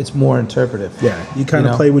gig, it's more interpretive. Yeah, you kind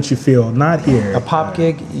of play what you feel. Not here. A pop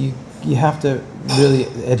gig, you have to really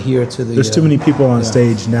adhere to the. There's too many people on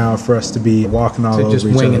stage now for us to be walking all over just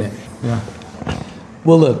each winging other. it. Yeah.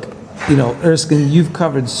 Well, look, Erskine, you've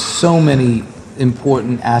covered so many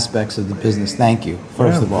important aspects of the business. Thank you,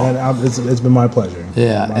 first of all. And it's been my pleasure.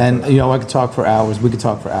 Yeah, and I could talk for hours. We could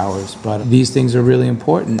talk for hours, but these things are really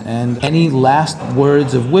important. And any last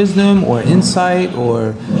words of wisdom or insight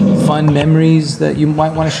or fun memories that you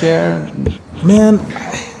might want to share? Man,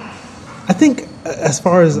 I think as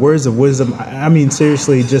far as words of wisdom, I mean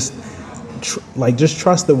seriously, just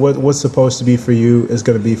trust that what's supposed to be for you is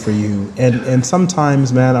going to be for you. And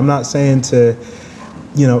sometimes, man, I'm not saying to,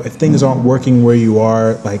 if things aren't working where you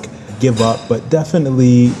are, like give up, but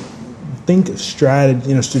definitely think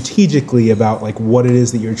strategically about like what it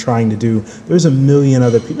is that you're trying to do. There's a million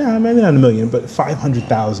other people, maybe not a million, but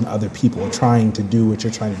 500,000 other people trying to do what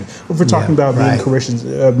you're trying to do. If we're talking about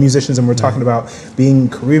being musicians, and we're talking about being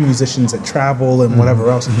career musicians that travel and whatever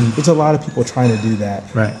else, there's a lot of people trying to do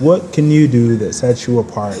that. Right. What can you do that sets you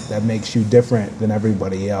apart, that makes you different than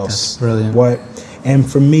everybody else? That's brilliant. And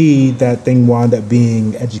for me, that thing wound up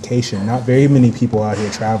being education. Not very many people out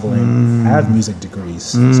here traveling have music degrees.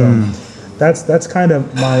 So that's kind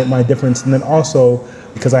of my difference. And then also,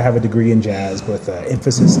 because I have a degree in jazz with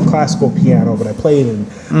emphasis in classical piano, but I played in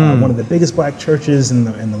one of the biggest black churches in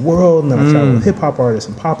the world, and then I traveled with hip-hop artists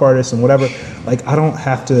and pop artists and whatever. Like, I don't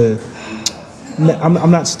have to... I'm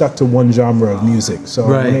not stuck to one genre of music. So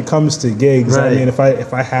when it comes to gigs, I mean, if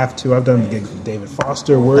I have to, I've done gigs with David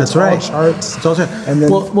Foster, where it's all charts. It's all charts. And then,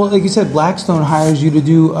 well, like you said, Blackstone hires you to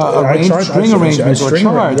do string arrangements or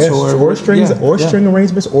charts, string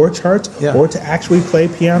arrangements or charts, or to actually play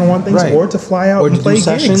piano on things, or to fly out and play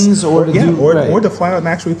sessions, gigs, or to fly out and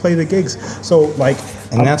actually play the gigs. So like.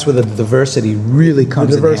 And that's where the diversity really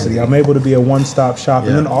comes in handy. I'm able to be a one-stop shop.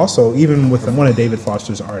 And then also, even with one of David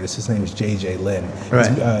Foster's artists, his name is J.J. Lynn.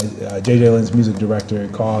 Right. J.J. Lynn's music director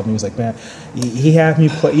called me. He was like, man, he had me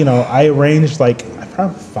play, I arranged like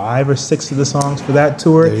probably 5 or 6 of the songs for that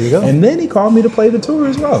tour. There you go. And then he called me to play the tour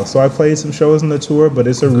as well. So I played some shows on the tour, but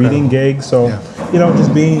it's a reading gig. So,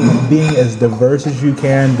 just being as diverse as you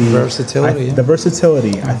can be. The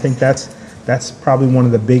versatility. I think that's probably one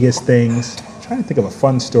of the biggest things. I'm trying to think of a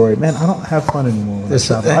fun story. Man, I don't have fun anymore when I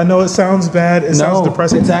travel. I know it sounds bad. It sounds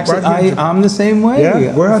depressing. It's actually, I'm the same way.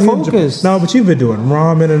 Yeah, we're out focused. No, but you've been doing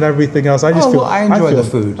ramen and everything else. I enjoy the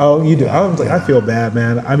food. Oh, you do. I feel bad,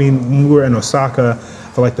 man. I mean, when we were in Osaka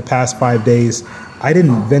for like the past 5 days, I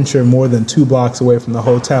didn't venture more than 2 blocks away from the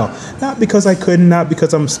hotel. Not because I couldn't, not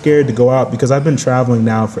because I'm scared to go out, because I've been traveling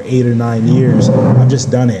now for 8 or 9 years. I've just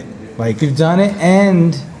done it. Like, you've done it,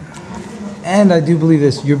 and I do believe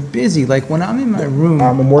this. You're busy. Like when I'm in my room,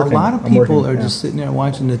 I'm working. A lot of people are just sitting there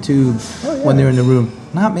watching the tube when they're in the room.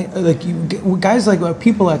 Not me. Like guys, like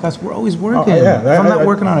people like us, we're always working. If I'm not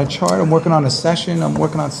working on a chart, I'm working on a session. I'm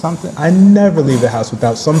working on something. I never leave the house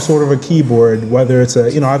without some sort of a keyboard. Whether it's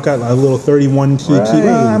I've got a little 31 key keyboard.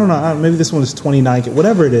 I don't know. Maybe this one is 29.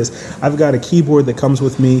 Whatever it is, I've got a keyboard that comes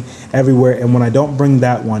with me everywhere. And when I don't bring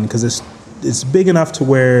that one, because it's big enough to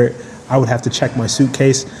where I would have to check my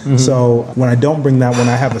suitcase. So when I don't bring that one,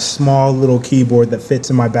 I have a small little keyboard that fits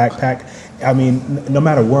in my backpack. I mean, no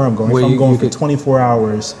matter where I'm going, if I'm going for 24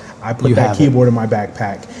 hours, I put that keyboard in my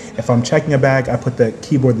backpack. If I'm checking a bag, I put the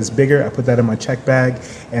keyboard that's bigger, I put that in my check bag.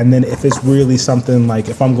 And then if it's really something like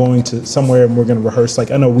if I'm going to somewhere and we're going to rehearse,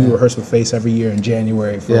 like I know we rehearse with Face every year in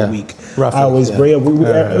January for a week. Roughly, I always bring,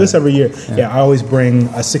 this every year. I always bring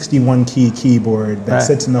a 61 key keyboard that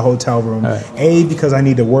sits in the hotel room. Because I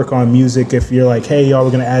need to work on music. If you're like, hey, y'all,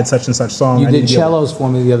 we're going to add such and such song. You did cellos for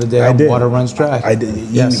me the other day. I did. Water Runs Dry. I did.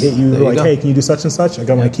 You were like, hey, can you do such and such? I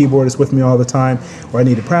got my keyboardist with me all the time, or I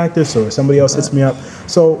need to practice, or somebody else hits me up.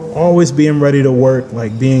 So always being ready to work,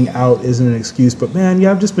 like being out isn't an excuse. But man,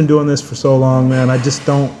 I've just been doing this for so long, man. I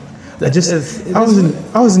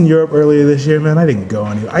I was in Europe earlier this year, man. I didn't go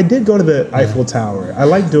anywhere. I did go to the Eiffel Tower. I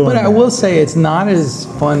like doing But that. I will say it's not as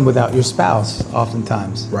fun without your spouse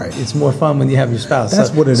oftentimes. Right. It's more fun when you have your spouse. That's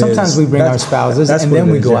what it is. Sometimes we bring our spouses and then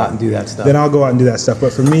we go out and do that stuff. Then I'll go out and do that stuff.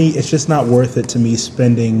 But for me, it's just not worth it to me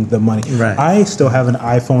spending the money. Right. I still have an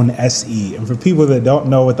iPhone SE. And for people that don't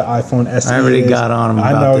know what the iPhone SE is, I already got on them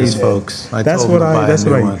about this, folks. That's what I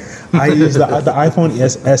use. The iPhone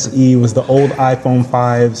SE was the old iPhone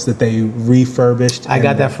 5s that they refurbished. I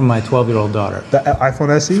got that from my 12-year-old daughter. The iPhone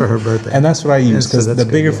SE? For her birthday. And that's what I use, because So the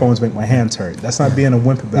that's bigger good, phones make my hands hurt. That's not being a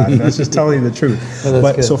wimp about it. That's just telling you the truth. Well,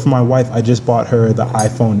 but good. so for my wife, I just bought her the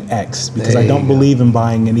iPhone X, because There I don't you go. believe in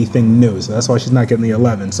buying anything new. So that's why she's not getting the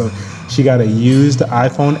 11. So she got a used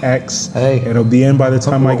iPhone X. Hey. It'll be in by the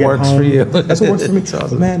time I what get works home. for you. That's what works for me. It's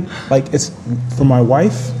awesome. Man, like, it's for my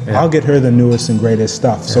wife, I'll get her the newest and greatest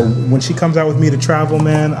stuff. So when she comes out with me to travel,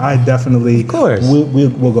 man, I definitely, Of course.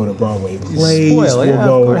 we'll go to Broadway Plays. spoil, yeah, we'll of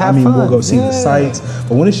go. course, have we'll fun. go see the Yeah. sights.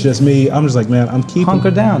 But when it's just me, I'm just like, man, I'm keeping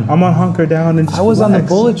Hunker down. I'm on hunker down and just I was on the relax.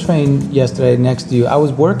 bullet train yesterday next to you. I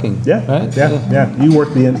was working. Yeah, Right? yeah. You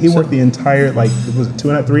worked he worked the entire, like, was it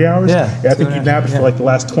 2.5, 3 hours? Yeah, I think you 2.5, napped for yeah. like the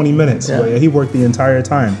last 20 minutes. Yeah. But yeah, he worked the entire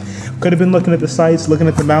time. Could have been looking at the sights, looking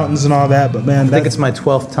at the mountains and all that, but man, I think it's my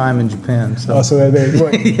 12th time in Japan. So. oh, so I've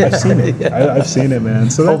seen it. I've seen it, man.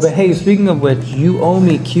 So Oh, that's, but hey, speaking of which, you owe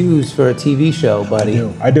me cues for a TV show, buddy.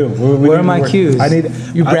 I do. Where are my cues? I need.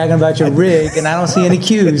 You bragging about your rig, and I don't see any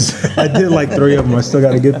cues. I did like 3 of them. I still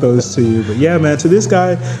got to get those to you. But yeah, man, to this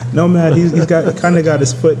guy, Nomad, he's kind of got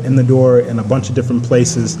his foot in the door in a bunch of different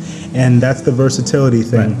places, and that's the versatility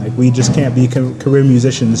thing. Like, we just can't be career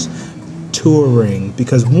musicians touring,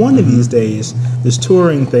 because one of these days this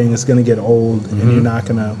touring thing is going to get old and you're not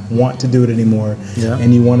going to want to do it anymore. Yeah.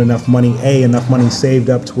 And you want enough money saved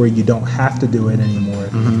up to where you don't have to do it anymore,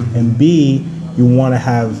 and B, you want to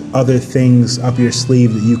have other things up your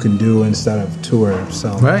sleeve that you can do instead of tour.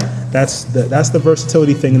 So Right. that's the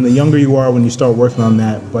versatility thing. And the younger you are when you start working on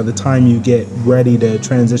that, by the time you get ready to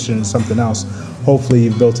transition to something else, hopefully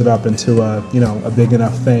you've built it up into a big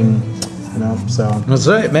enough thing. So That's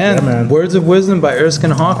right, man. Yeah, man. Words of Wisdom by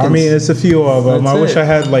Erskine Hawkins. I mean, it's a few of them. That's I wish it. I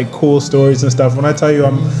had like cool stories and stuff. When I tell you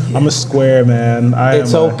I'm a square, man.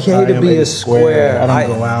 It's okay to be a square. I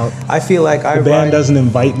don't go out. I feel like The band doesn't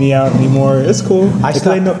invite me out anymore. It's cool.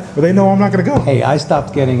 They know I'm not gonna go. Hey, I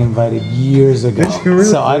stopped getting invited years ago. Did you really?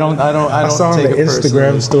 So I don't I saw on take the it Instagram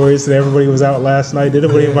personally. stories that everybody was out last night. Did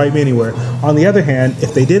everybody invite me anywhere? On the other hand,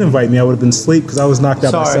 if they did invite me, I would have been asleep because I was knocked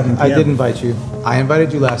out by Sorry, 7 p.m. I did invite you. I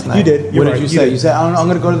invited you last night. You did. You're What right. did you You say? did. You said, I'm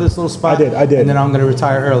going to go to this little spot. I did. And then I'm going to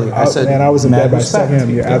retire early. I said, man, I was in mad bed by respect. 7 a.m.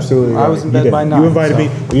 You're absolutely right. I was in You bed did. by 9. You invited so. me.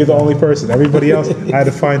 You're the only person. Everybody else, I had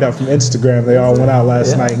to find out from Instagram. They all went out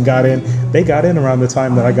last night and got in. They got in around the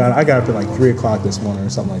time that I got up at like 3 o'clock this morning or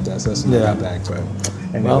something like that. So that's when I got back. But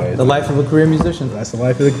Well, anyways, the life of a career musician. that's the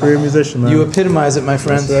life of the career musician, man. You epitomize it, my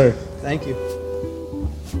friends. sir. Thank you.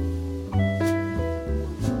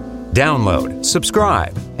 Download,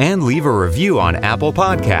 subscribe, and leave a review on Apple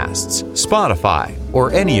Podcasts, Spotify,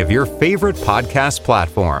 or any of your favorite podcast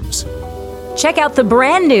platforms. Check out the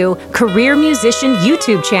brand new Career Musician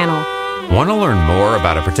YouTube channel. Want to learn more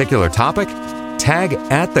about a particular topic? Tag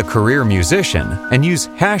 @TheCareerMusician and use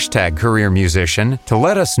 #CareerMusician to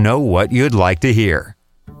let us know what you'd like to hear.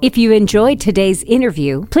 If you enjoyed today's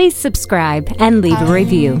interview, please subscribe and leave a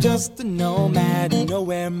review. I'm just a nomad,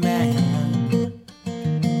 nowhere man.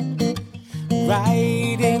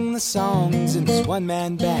 Writing the songs in this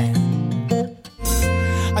one-man band.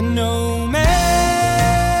 A nomad,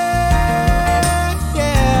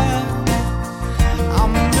 yeah.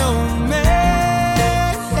 I'm a nomad,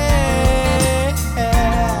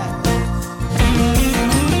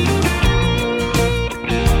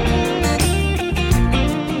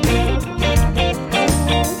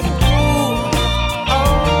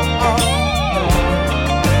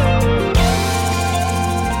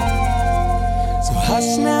 So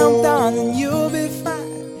hush now, darling, you'll be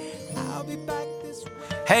fine. I'll be back this way.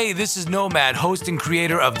 Hey, this is Nomad, host and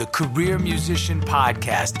creator of the Career Musician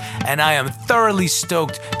Podcast, and I am thoroughly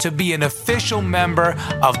stoked to be an official member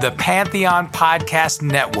of the Pantheon Podcast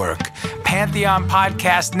Network. Pantheon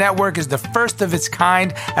Podcast Network is the first of its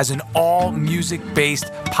kind as an all-music-based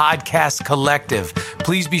podcast collective.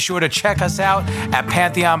 Please be sure to check us out at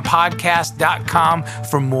pantheonpodcast.com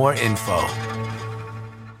for more info.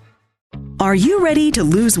 Are you ready to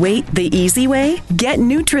lose weight the easy way? Get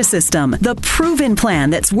Nutrisystem, the proven plan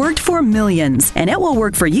that's worked for millions, and it will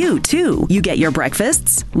work for you too. You get your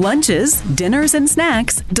breakfasts, lunches, dinners, and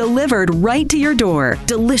snacks delivered right to your door.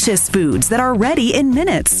 Delicious foods that are ready in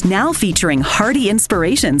minutes. Now featuring hearty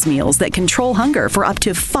inspirations meals that control hunger for up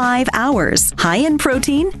to 5 hours. High in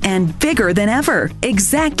protein and bigger than ever.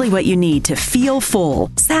 Exactly what you need to feel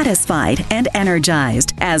full, satisfied, and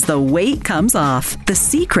energized as the weight comes off. The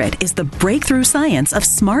secret is the breakthrough science of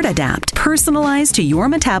Smart Adapt, personalized to your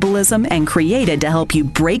metabolism and created to help you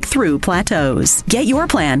break through plateaus. Get your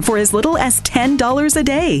plan for as little as $10 a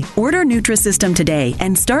day. Order Nutrisystem today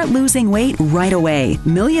and start losing weight right away.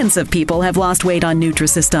 Millions of people have lost weight on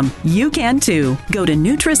Nutrisystem. You can too. Go to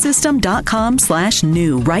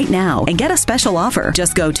Nutrisystem.com/new right now and get a special offer.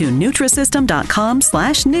 Just go to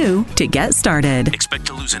Nutrisystem.com/new to get started. Expect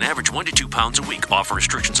to lose an average 1 to 2 pounds a week. Offer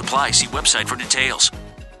restrictions apply. See website for details.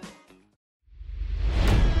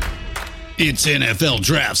 It's NFL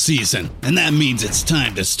draft season, and that means it's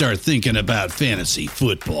time to start thinking about fantasy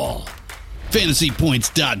football.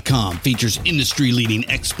 FantasyPoints.com features industry-leading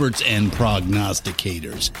experts and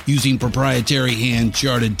prognosticators using proprietary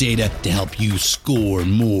hand-charted data to help you score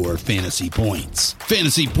more fantasy points.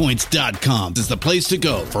 FantasyPoints.com is the place to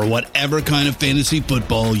go for whatever kind of fantasy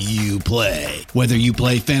football you play. Whether you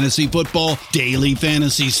play fantasy football, daily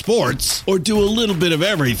fantasy sports, or do a little bit of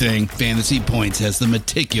everything, Fantasy Points has the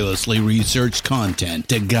meticulously researched content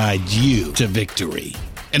to guide you to victory.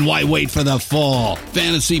 And why wait for the fall?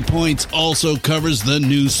 Fantasy Points also covers the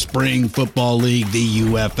new spring football league, the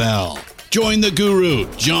UFL. Join the guru,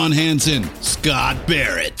 John Hansen, Scott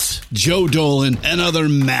Barrett, Joe Dolan, and other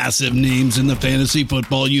massive names in the fantasy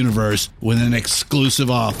football universe with an exclusive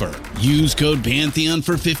offer. Use code Pantheon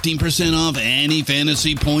for 15% off any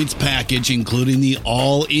Fantasy Points package, including the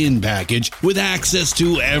all-in package, with access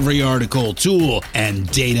to every article, tool, and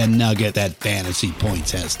data nugget that Fantasy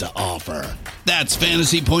Points has to offer. That's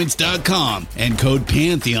FantasyPoints.com and code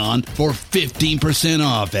Pantheon for 15%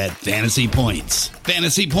 off at Fantasy Points.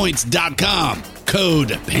 FantasyPoints.com,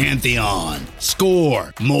 code Pantheon.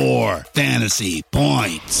 Score more fantasy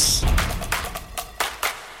points.